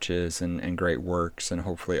approaches and great works, and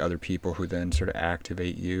hopefully other people who then sort of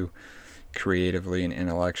activate you creatively and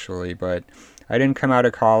intellectually. But I didn't come out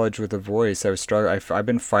of college with a voice. I was struggling. I've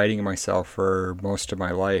been fighting myself for most of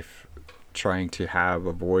my life, trying to have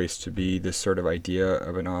a voice, to be this sort of idea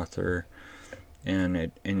of an author. And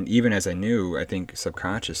even as I knew, I think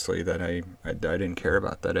subconsciously that I didn't care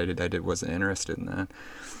about that. Wasn't interested in that.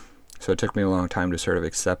 So it took me a long time to sort of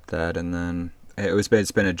accept that, and then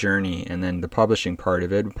it's been a journey. And then the publishing part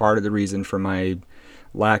of it, part of the reason for my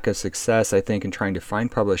lack of success, I think, in trying to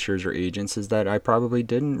find publishers or agents is that I probably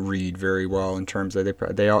didn't read very well in terms of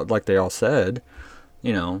they all, like they all said,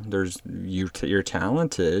 you're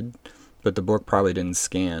talented, but the book probably didn't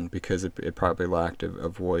scan because it probably lacked a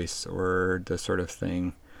voice, or the sort of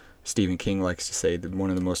thing Stephen King likes to say, that one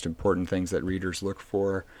of the most important things that readers look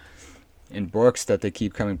for in books that they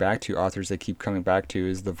keep coming back to, authors they keep coming back to,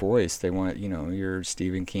 is the voice. They want, your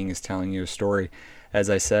Stephen King is telling you a story. As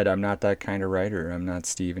I said, I'm not that kind of writer. I'm not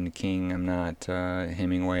Stephen King. I'm not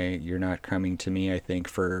Hemingway. You're not coming to me, I think,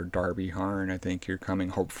 for Darby Harn. I think you're coming,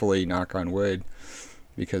 hopefully, knock on wood,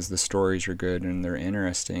 because the stories are good and they're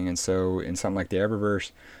interesting. And so in something like the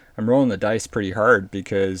Eververse, I'm rolling the dice pretty hard,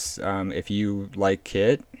 because if you like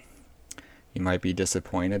Kit, you might be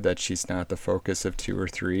disappointed that she's not the focus of 2 or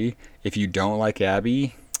 3. If you don't like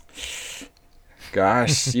Abby,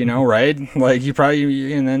 gosh, right? Like you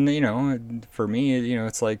probably, and then, for me,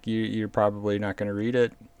 it's like you're probably not going to read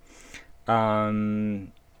it.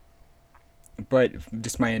 But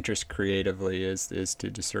just my interest creatively is to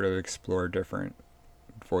just sort of explore different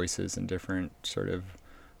voices and different sort of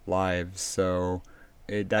lives. So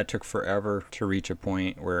that took forever to reach a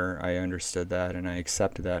point where I understood that and I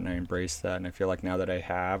accepted that and I embraced that. And I feel like now that I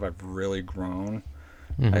have, I've really grown.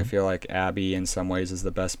 Mm-hmm. I feel like Abby in some ways is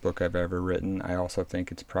the best book I've ever written. I also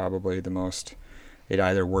think it's probably the most, it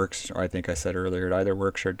either works, or I think I said earlier, it either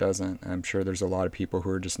works or it doesn't. I'm sure there's a lot of people who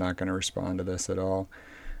are just not going to respond to this at all.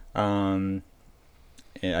 And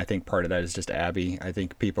I think part of that is just Abby. I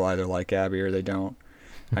think people either like Abby or they don't.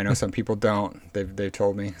 I know some people don't. They've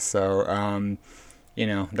told me. So,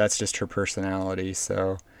 that's just her personality.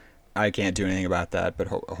 So I can't do anything about that, but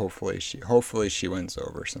hopefully she wins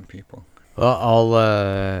over some people. Well, I'll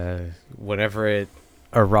whenever it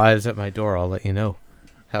arrives at my door, I'll let you know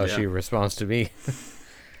how she responds to me.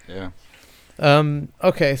 Yeah.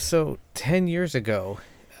 Okay, so 10 years ago,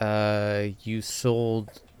 you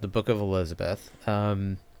sold the Book of Elizabeth.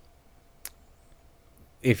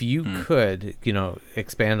 If you could,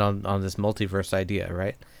 expand on this multiverse idea,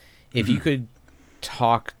 right? If you could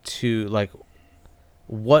talk to, like,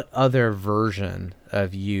 what other version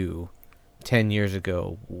of you 10 years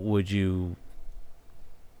ago would you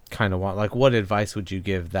kind of want? Like, what advice would you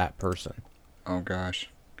give that person? Oh, gosh.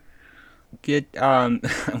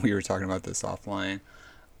 We were talking about this offline.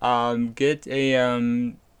 I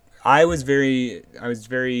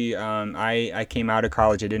came out of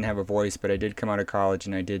college. I didn't have a voice, but I did come out of college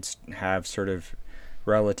and I did have sort of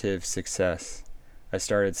relative success. I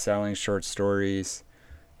started selling short stories.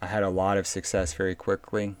 I had a lot of success very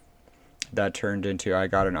quickly. That turned into, I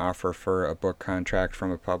got an offer for a book contract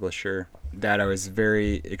from a publisher that I was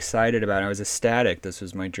very excited about. I was ecstatic. This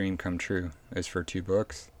was my dream come true. It was for 2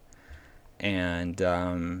 books. And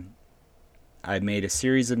I made a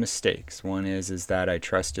series of mistakes. One is that I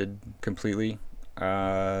trusted completely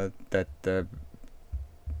that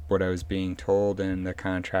what I was being told in the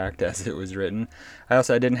contract as it was written. I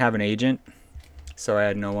didn't have an agent, so I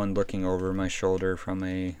had no one looking over my shoulder from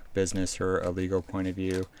a business or a legal point of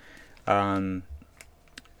view.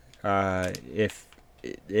 If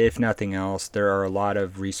nothing else, there are a lot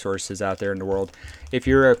of resources out there in the world. If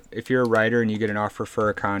you're a writer and you get an offer for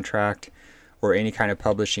a contract or any kind of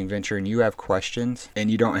publishing venture and you have questions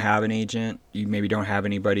and you don't have an agent, you maybe don't have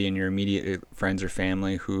anybody in your immediate friends or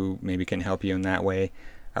family who maybe can help you in that way,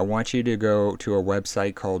 I want you to go to a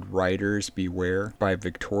website called Writers Beware by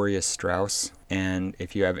Victoria Strauss. And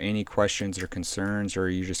if you have any questions or concerns, or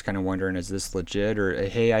you're just kind of wondering, is this legit? Or,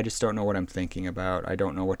 hey, I just don't know what I'm thinking about. I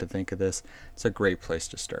don't know what to think of this. It's a great place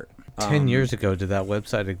to start. 10 years ago, did that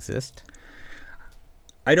website exist?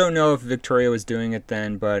 I don't know if Victoria was doing it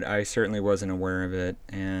then, but I certainly wasn't aware of it.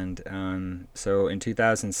 And so in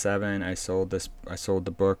 2007, I sold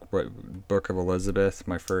the Book of Elizabeth,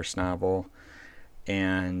 my first novel.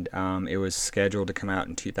 And it was scheduled to come out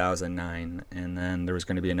in 2009, and then there was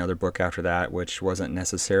going to be another book after that, which wasn't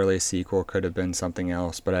necessarily a sequel, could have been something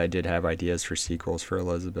else, but I did have ideas for sequels for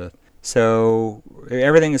Elizabeth. So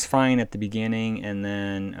everything is fine at the beginning, and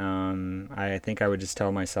then I think I would just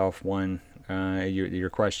tell myself your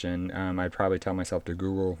question, I'd probably tell myself to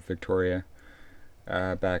Google Victoria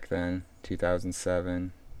back then,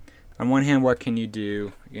 2007. On one hand, what can you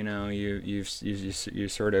do? You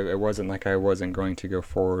sort of, it wasn't like I wasn't going to go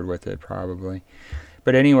forward with it probably.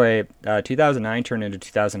 But anyway, 2009 turned into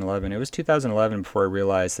 2011. It was 2011 before I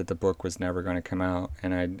realized that the book was never going to come out,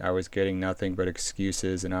 and I was getting nothing but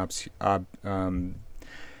excuses and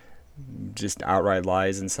just outright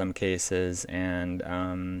lies in some cases, and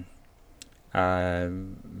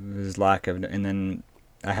there's lack of, and then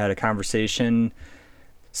I had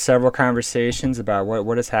several conversations about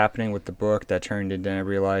what is happening with the book that turned into, I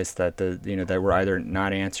realized that that were either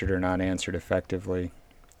not answered or not answered effectively.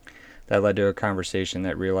 That led to a conversation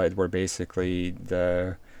that realized where basically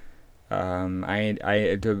to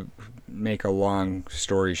make a long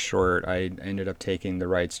story short, I ended up taking the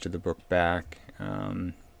rights to the book back,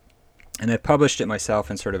 and I published it myself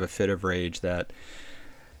in sort of a fit of rage that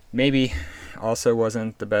maybe also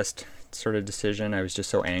wasn't the best sort of decision. I was just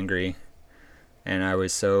so angry. And I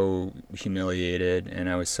was so humiliated, and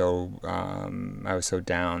I was so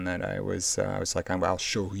down that I was like, I'll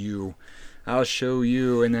show you.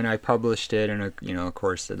 And then I published it, and of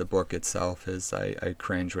course, the book itself is, I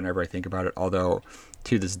cringe whenever I think about it. Although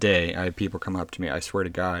to this day, people come up to me. I swear to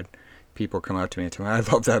God, people come up to me and tell me, I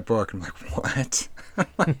love that book. I'm like, what?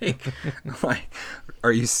 I'm like,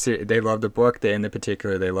 are you serious? They love the book. In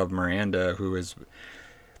particular, they love Miranda, who is.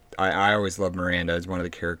 I always loved Miranda as one of the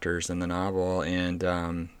characters in the novel, and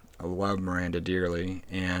I love Miranda dearly.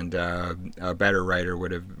 And a better writer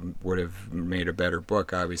would have made a better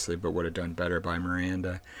book, obviously, but would have done better by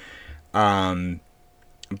Miranda. But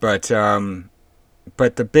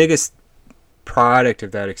but the biggest product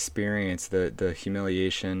of that experience, the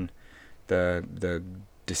humiliation, the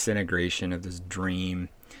disintegration of this dream,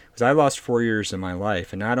 was I lost 4 years of my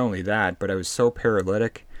life. And not only that, but I was so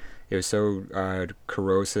paralytic. It was so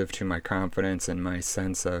corrosive to my confidence and my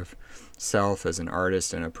sense of self as an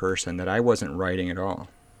artist and a person that I wasn't writing at all.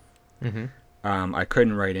 Mm-hmm. I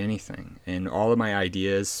couldn't write anything. And all of my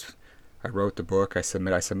ideas, I wrote the book. I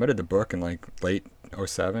submitted the book in like late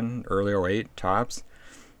 07, early 08 tops.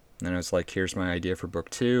 And then I was like, here's my idea for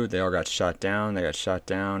book 2. They all got shut down. They got shut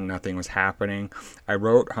down. Nothing was happening. I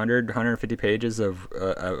wrote 150 pages of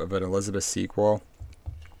an Elizabeth sequel.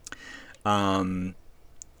 I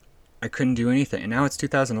couldn't do anything. And now it's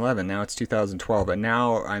 2011. Now it's 2012. And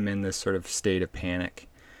now I'm in this sort of state of panic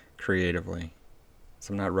creatively.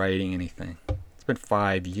 So I'm not writing anything. It's been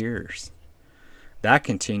 5 years. That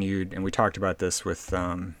continued, and we talked about this with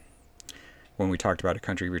when we talked about A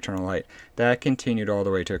Country of Eternal Light. That continued all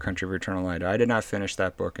the way to A Country of Eternal Light. I did not finish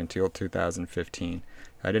that book until 2015.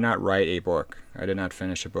 I did not write a book. I did not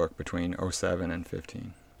finish a book between 07 and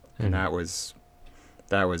 15. And that was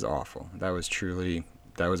awful. That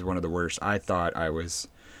was one of the worst. I thought I was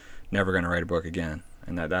never going to write a book again.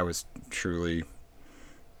 And that was truly,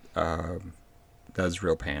 that was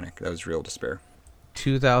real panic. That was real despair.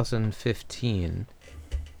 2015,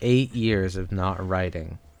 8 years of not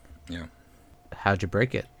writing. Yeah. How'd you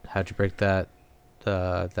break it? How'd you break that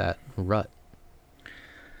rut?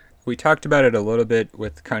 We talked about it a little bit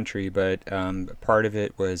with Country, but part of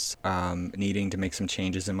it was needing to make some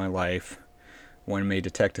changes in my life. One may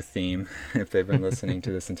detect a theme if they've been listening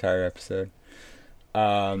to this entire episode,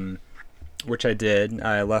 which I did.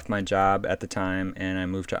 I left my job at the time, and I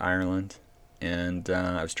moved to Ireland. And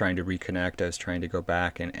I was trying to reconnect. I was trying to go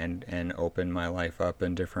back and open my life up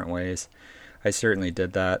in different ways. I certainly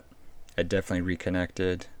did that. I definitely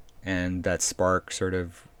reconnected. And that spark sort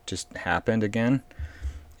of just happened again.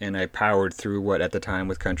 And I powered through what at the time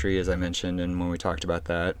with Country, as I mentioned, and when we talked about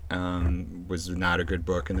that, was not a good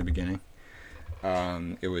book in the beginning.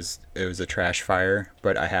 It was a trash fire,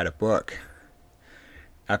 but I had a book.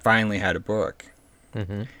 I finally had a book.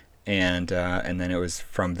 Mm-hmm. And then it was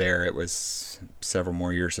from there. It was several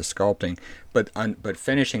more years of sculpting, but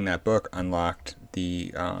finishing that book unlocked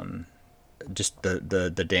the just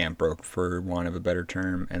the dam broke, for want of a better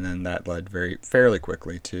term, and then that led fairly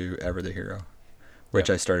quickly to Ever the Hero, which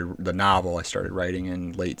I started writing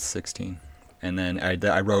in late 16, and then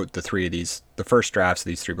I wrote the first drafts of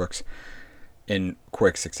these 3 books in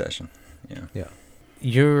quick succession. Yeah.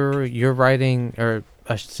 You're writing, or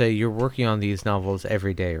I should say, you're working on these novels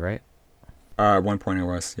every day, right? At one point I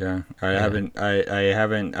was, yeah. I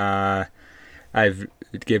haven't. I've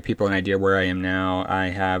to give people an idea where I am now.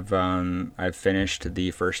 I've finished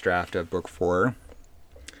the first draft of book 4,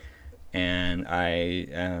 and I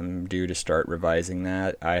am due to start revising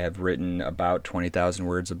that. I have written about 20,000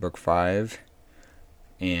 words of book 5.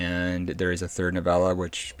 And there is a third novella,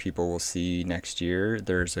 which people will see next year.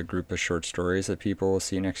 There's a group of short stories that people will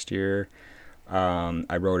see next year.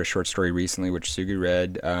 I wrote a short story recently, which Sugu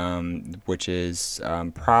read, which is I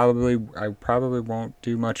probably won't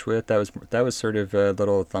do much with. That was sort of a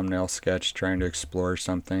little thumbnail sketch trying to explore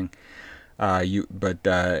something.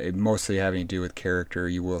 Mostly having to do with character.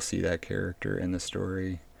 You will see that character in the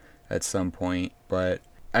story at some point, but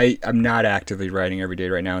I'm not actively writing every day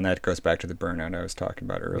right now, and that goes back to the burnout I was talking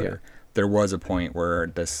about earlier. Yeah. There was a point where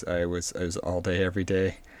I was all day, every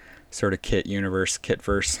day, sort of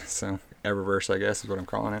Kitverse, so Eververse, I guess, is what I'm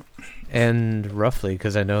calling it. And roughly,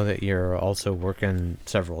 because I know that you're also working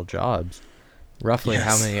several jobs, roughly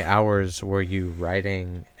How many hours were you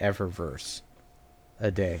writing Eververse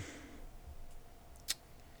a day?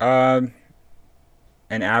 An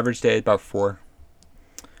average day, about 4.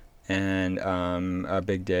 And a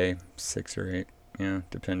big day, 6 or 8,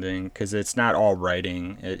 depending, because it's not all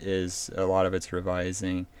writing. It is, a lot of it's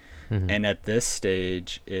revising. Mm-hmm. And at this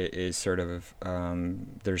stage, it is sort of,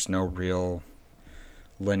 there's no real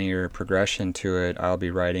linear progression to it. I'll be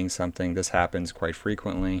writing something. This happens quite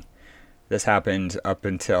frequently. This happened up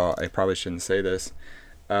until, I probably shouldn't say this.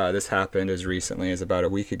 This happened as recently as about a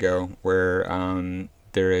week ago, where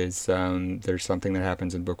there's something that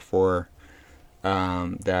happens in book 4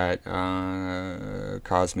 that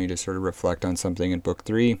caused me to sort of reflect on something in book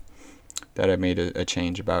 3 that I made a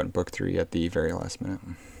change about in book 3 at the very last minute.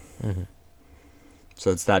 Mm-hmm.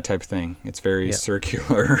 So it's that type of thing. It's very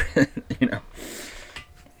circular,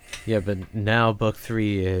 Yeah, but now book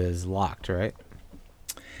 3 is locked, right?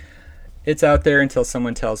 It's out there until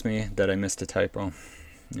someone tells me that I missed a typo.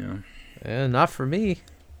 Not for me.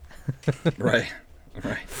 Right.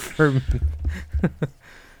 For me.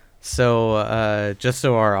 So, just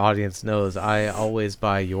so our audience knows, I always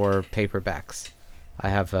buy your paperbacks. I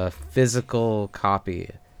have a physical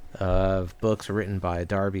copy of books written by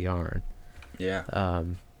Darby Arn. Yeah.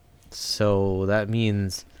 So that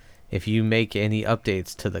means if you make any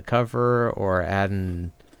updates to the cover or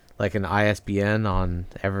add like an ISBN on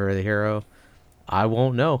Ever the Hero, I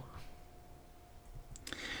won't know.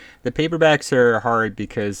 The paperbacks are hard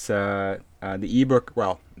because the ebook,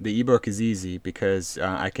 well, the ebook is easy because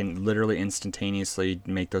I can literally instantaneously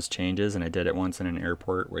make those changes, and I did it once in an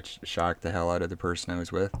airport, which shocked the hell out of the person I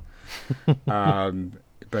was with. um,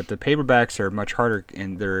 but the paperbacks are much harder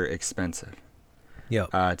and they're expensive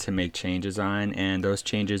Yep. to make changes on, and those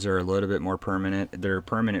changes are a little bit more permanent. They're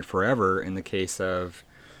permanent forever in the case of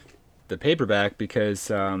the paperback because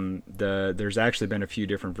there's actually been a few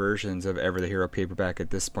different versions of Ever the Hero paperback at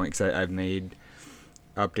this point because I've made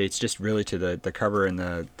updates just really to the cover and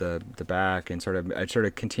the back, and I sort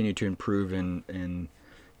of continue to improve in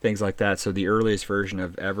things like that. So the earliest version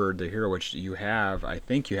of Ever the Hero, which you have, I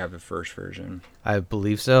think you have the first version. I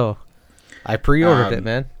believe so. I pre-ordered it,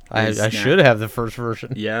 man. I should have the first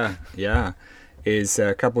version. Yeah, yeah. Is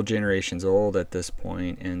a couple generations old at this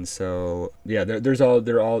point, and so yeah,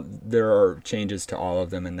 there are changes to all of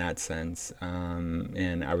them in that sense,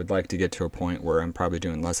 and I would like to get to a point where I'm probably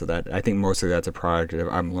doing less of that. I think mostly that's a product of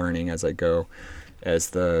I'm learning as I go, as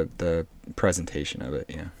the presentation of it.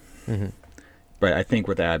 Yeah, Mm-hmm. but I think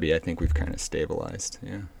with Abby, I think we've kind of stabilized.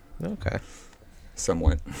 Yeah, Okay.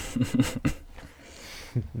 somewhat.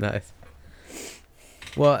 Nice.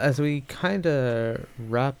 Well, as we kind of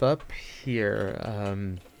wrap up here,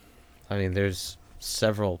 I mean, there's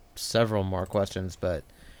several more questions, but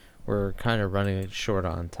we're kind of running short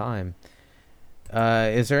on time.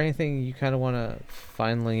 Is there anything you kind of want to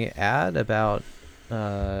finally add about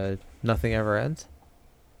Nothing Ever Ends?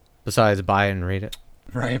 Besides buy and read it.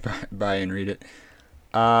 Right, buy and read it.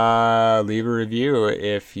 Leave a review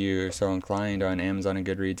if you're so inclined on Amazon and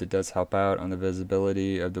Goodreads. It does help out on the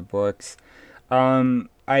visibility of the books.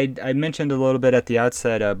 I mentioned a little bit at the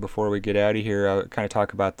outset before we get out of here. I'll kind of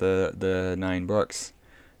talk about the 9 books.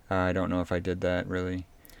 I don't know if I did that really.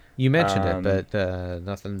 You mentioned it, but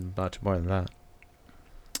nothing much more than that.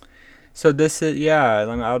 So this is, yeah,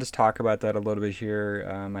 I'll just talk about that a little bit here.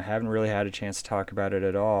 I haven't really had a chance to talk about it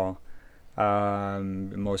at all.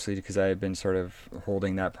 Mostly because I've been sort of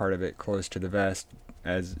holding that part of it close to the vest,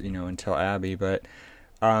 as you know, until Abby. But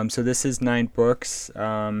so this is 9 books,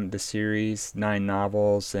 the series, 9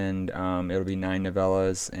 novels, and it'll be 9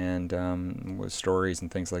 novellas and with stories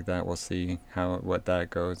and things like that. We'll see what that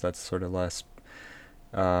goes. That's sort of less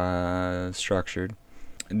structured.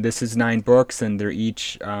 This is 9 books, and they're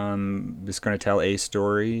each just going to tell a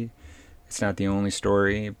story. It's not the only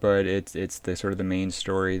story, but it's the sort of the main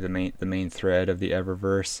story, the main thread of the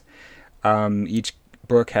Eververse. Each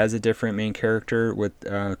book has a different main character. With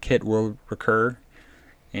Kit will recur,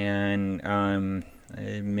 and I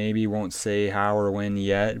maybe won't say how or when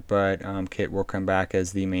yet, but Kit will come back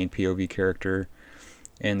as the main POV character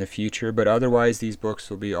in the future. But otherwise, these books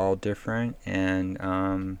will be all different, and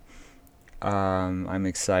I'm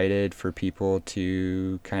excited for people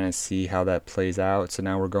to kind of see how that plays out. So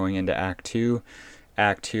now we're going into Act 2.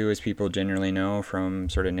 Act 2, as people generally know from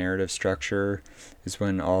sort of narrative structure, is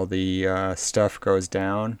when all the stuff goes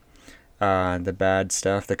down, the bad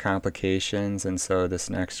stuff, the complications, and so this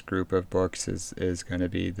next group of books is going to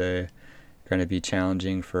be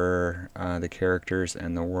challenging for the characters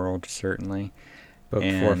and the world, certainly. Book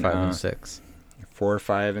 4, 5, and 6. 4,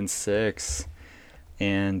 5, and 6.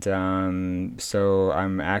 And so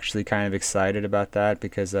I'm actually kind of excited about that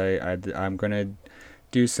because I'm going to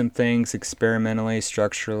do some things experimentally,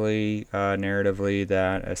 structurally, narratively,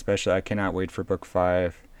 that especially I cannot wait for book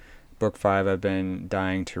 5. Book 5 I've been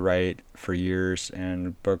dying to write for years,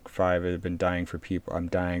 and book 5 I've been dying for people. I'm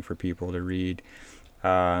dying for people to read.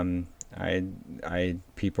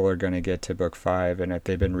 People are going to get to book 5, and if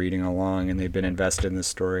they've been reading along and they've been invested in the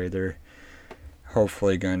story, they're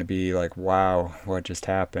hopefully going to be like, wow, what just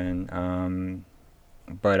happened?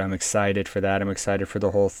 But I'm excited for that. I'm excited for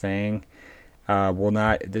the whole thing.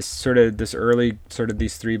 This early sort of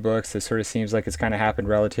these 3 books, this sort of seems like it's kind of happened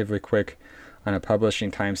relatively quick on a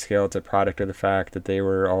publishing timescale. It's a product of the fact that they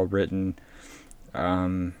were all written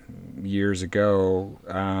years ago,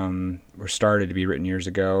 or started to be written years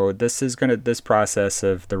ago. This process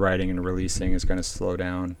of the writing and releasing is going to slow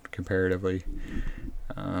down comparatively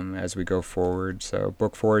as we go forward. So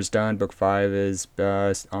book 4 is done. Book 5 is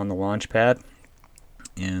on the launch pad,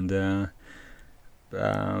 and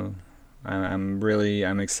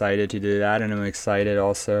I'm excited to do that, and I'm excited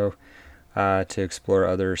also to explore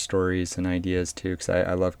other stories and ideas too. Because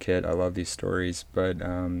I love Kit, I love these stories, but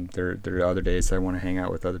there are other days I want to hang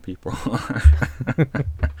out with other people.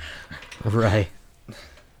 Right.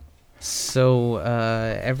 So,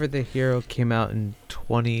 Ever the Hero came out in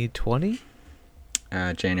 2020?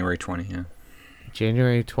 January 20, yeah.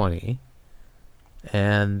 January 20.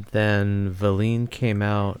 And then Valine came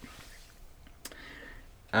out.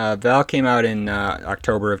 Val came out in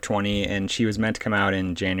October of 20, and she was meant to come out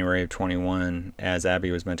in January of 21, as Abby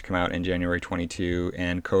was meant to come out in January 22,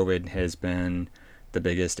 and COVID has been the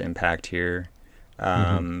biggest impact here.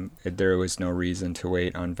 There was no reason to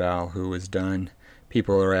wait on Val, who was done.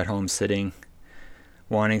 People are at home sitting,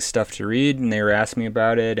 wanting stuff to read, and they were asking me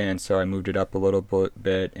about it, and so I moved it up a little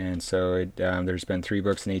bit, and so there's been 3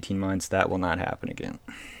 books in 18 months. That will not happen again.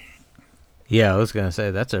 Yeah, I was gonna say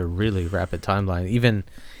that's a really rapid timeline.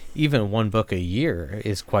 Even 1 book a year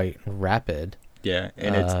is quite rapid. Yeah,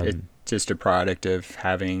 and it's just a product of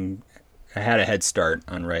having I had a head start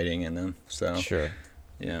on writing in them. So sure.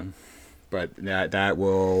 Yeah, but that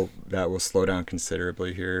will slow down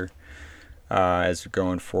considerably here as we're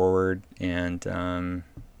going forward, and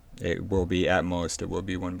it will be at most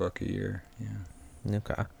 1 book a year. Yeah.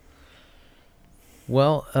 Okay.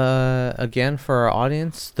 Well, again, for our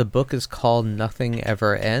audience, the book is called Nothing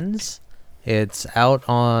Ever Ends. It's out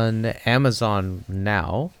on Amazon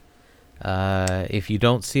now. If you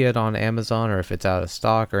don't see it on Amazon, or if it's out of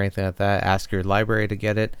stock or anything like that, ask your library to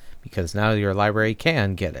get it, because now your library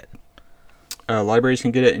can get it. Libraries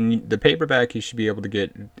can get it, and the paperback you should be able to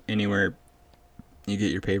get anywhere you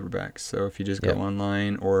get your paperbacks. So if you just go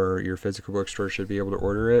online, or your physical bookstore should be able to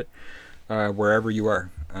order it wherever you are.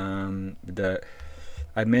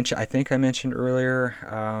 I think I mentioned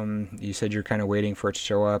earlier, you said you're kind of waiting for it to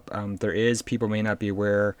show up. People may not be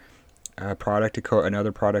aware, another product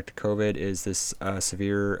of COVID is this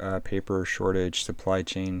severe paper shortage, supply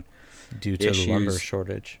chain due to the lumber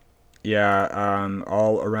shortage. Yeah,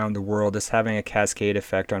 all around the world. It's having a cascade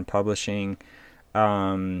effect on publishing.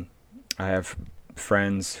 I have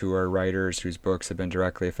friends who are writers whose books have been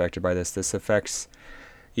directly affected by this. This affects,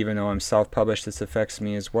 even though I'm self-published, this affects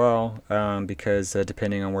me as well, because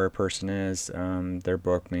depending on where a person is, their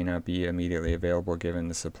book may not be immediately available given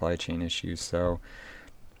the supply chain issues. So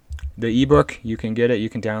the ebook, you can get it. You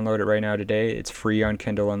can download it right now today. It's free on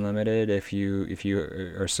Kindle Unlimited if you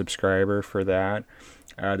are a subscriber for that.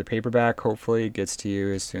 The paperback hopefully gets to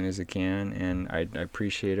you as soon as it can, and I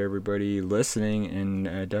appreciate everybody listening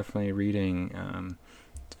and definitely reading.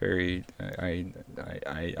 It's very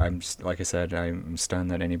I'm like I said, I'm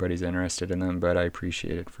stunned that anybody's interested in them, but I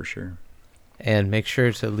appreciate it for sure. And make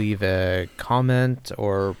sure to leave a comment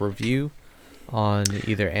or review on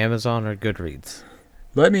either Amazon or Goodreads.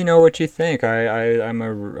 Let me know what you think. I'm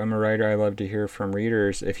a writer. I love to hear from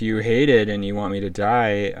readers. If you hate it and you want me to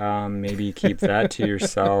die, maybe keep that to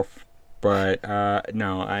yourself. But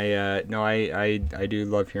no, I do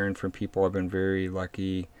love hearing from people. I've been very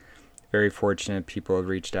lucky, very fortunate. People have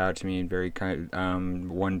reached out to me and very kind.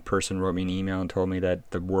 One person wrote me an email and told me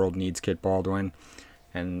that the world needs Kit Baldwin,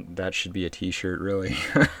 and that should be a T-shirt, really.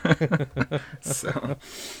 so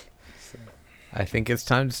I think it's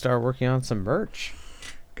time to start working on some merch.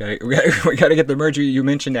 We got to get the merch. You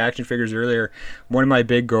mentioned action figures earlier. One of my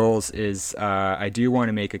big goals is I do want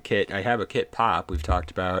to make a kit. I have a kit pop we've talked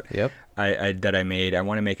about. Yep. That I made. I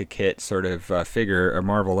want to make a kit sort of figure, a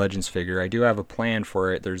Marvel Legends figure. I do have a plan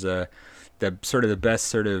for it. There's the best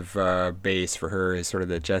sort of base for her is sort of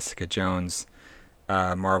the Jessica Jones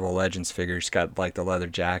Marvel Legends figure. She's got like the leather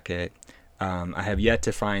jacket. I have yet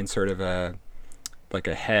to find sort of a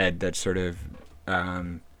head that sort of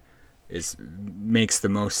makes the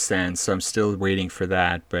most sense. So I'm still waiting for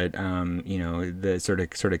that. But the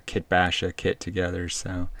sort of kit bash a kit together.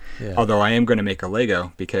 So although I am going to make a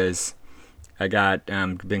Lego, because I got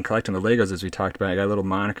been collecting the Legos as we talked about. I got a little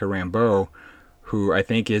Monica Rambeau, who I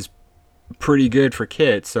think is pretty good for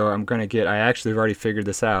Kit. So I actually have already figured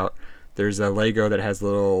this out. There's a Lego that has a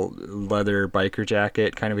little leather biker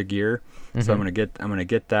jacket, kind of a gear. Mm-hmm. So I'm gonna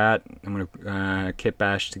get that. I'm gonna kit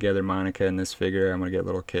bash together Monica in this figure. I'm gonna get a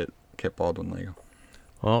little Kit Baldwin Lego.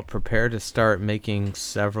 Well, prepare to start making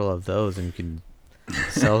several of those, and you can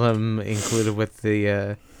sell them included with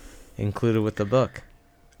the book.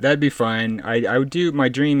 That'd be fine. I would do. My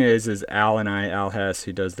dream is Al Hess,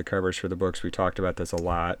 who does the covers for the books. We talked about this a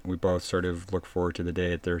lot. We both sort of look forward to the day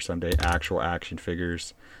that there's someday actual action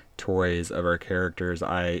figures, toys of our characters.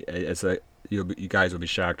 You guys will be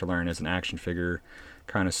shocked to learn, as an action figure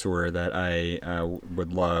connoisseur, that I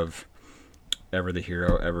would love Ever the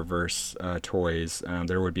Hero, Eververse toys.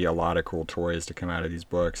 There would be a lot of cool toys to come out of these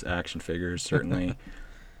books. Action figures, certainly.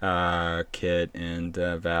 Kit and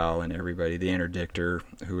Val and everybody. The Interdictor,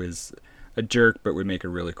 who is a jerk but would make a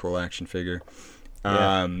really cool action figure.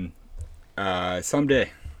 Yeah.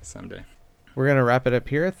 Someday. We're gonna wrap it up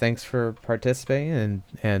here. Thanks for participating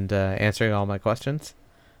and answering all my questions.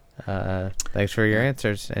 Thanks for your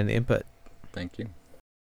answers and input. Thank you.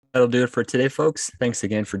 That'll do it for today, folks. Thanks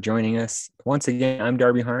again for joining us. Once again, I'm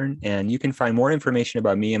Darby Harn, and you can find more information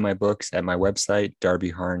about me and my books at my website,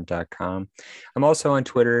 darbyharn.com. I'm also on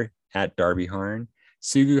Twitter at Darby Harn.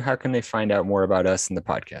 Sugu, how can they find out more about us and the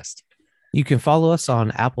podcast? You can follow us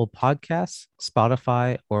on Apple Podcasts,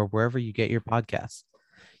 Spotify, or wherever you get your podcasts.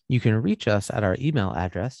 You can reach us at our email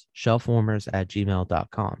address,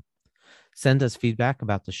 shelfwarmers@gmail.com. Send us feedback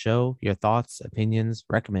about the show, your thoughts, opinions,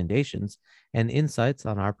 recommendations, and insights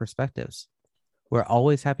on our perspectives. We're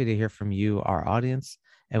always happy to hear from you, our audience,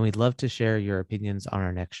 and we'd love to share your opinions on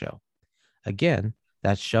our next show. Again,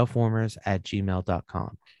 that's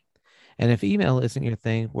shelfwarmers@gmail.com. And if email isn't your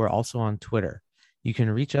thing, we're also on Twitter. You can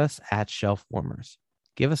reach us at shelfwarmers.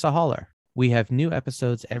 Give us a holler. We have new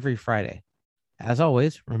episodes every Friday. As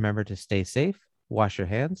always, remember to stay safe, wash your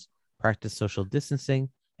hands, practice social distancing,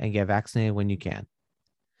 and get vaccinated when you can.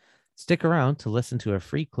 Stick around to listen to a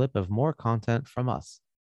free clip of more content from us.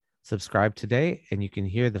 Subscribe today, and you can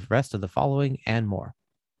hear the rest of the following and more.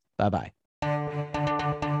 Bye-bye.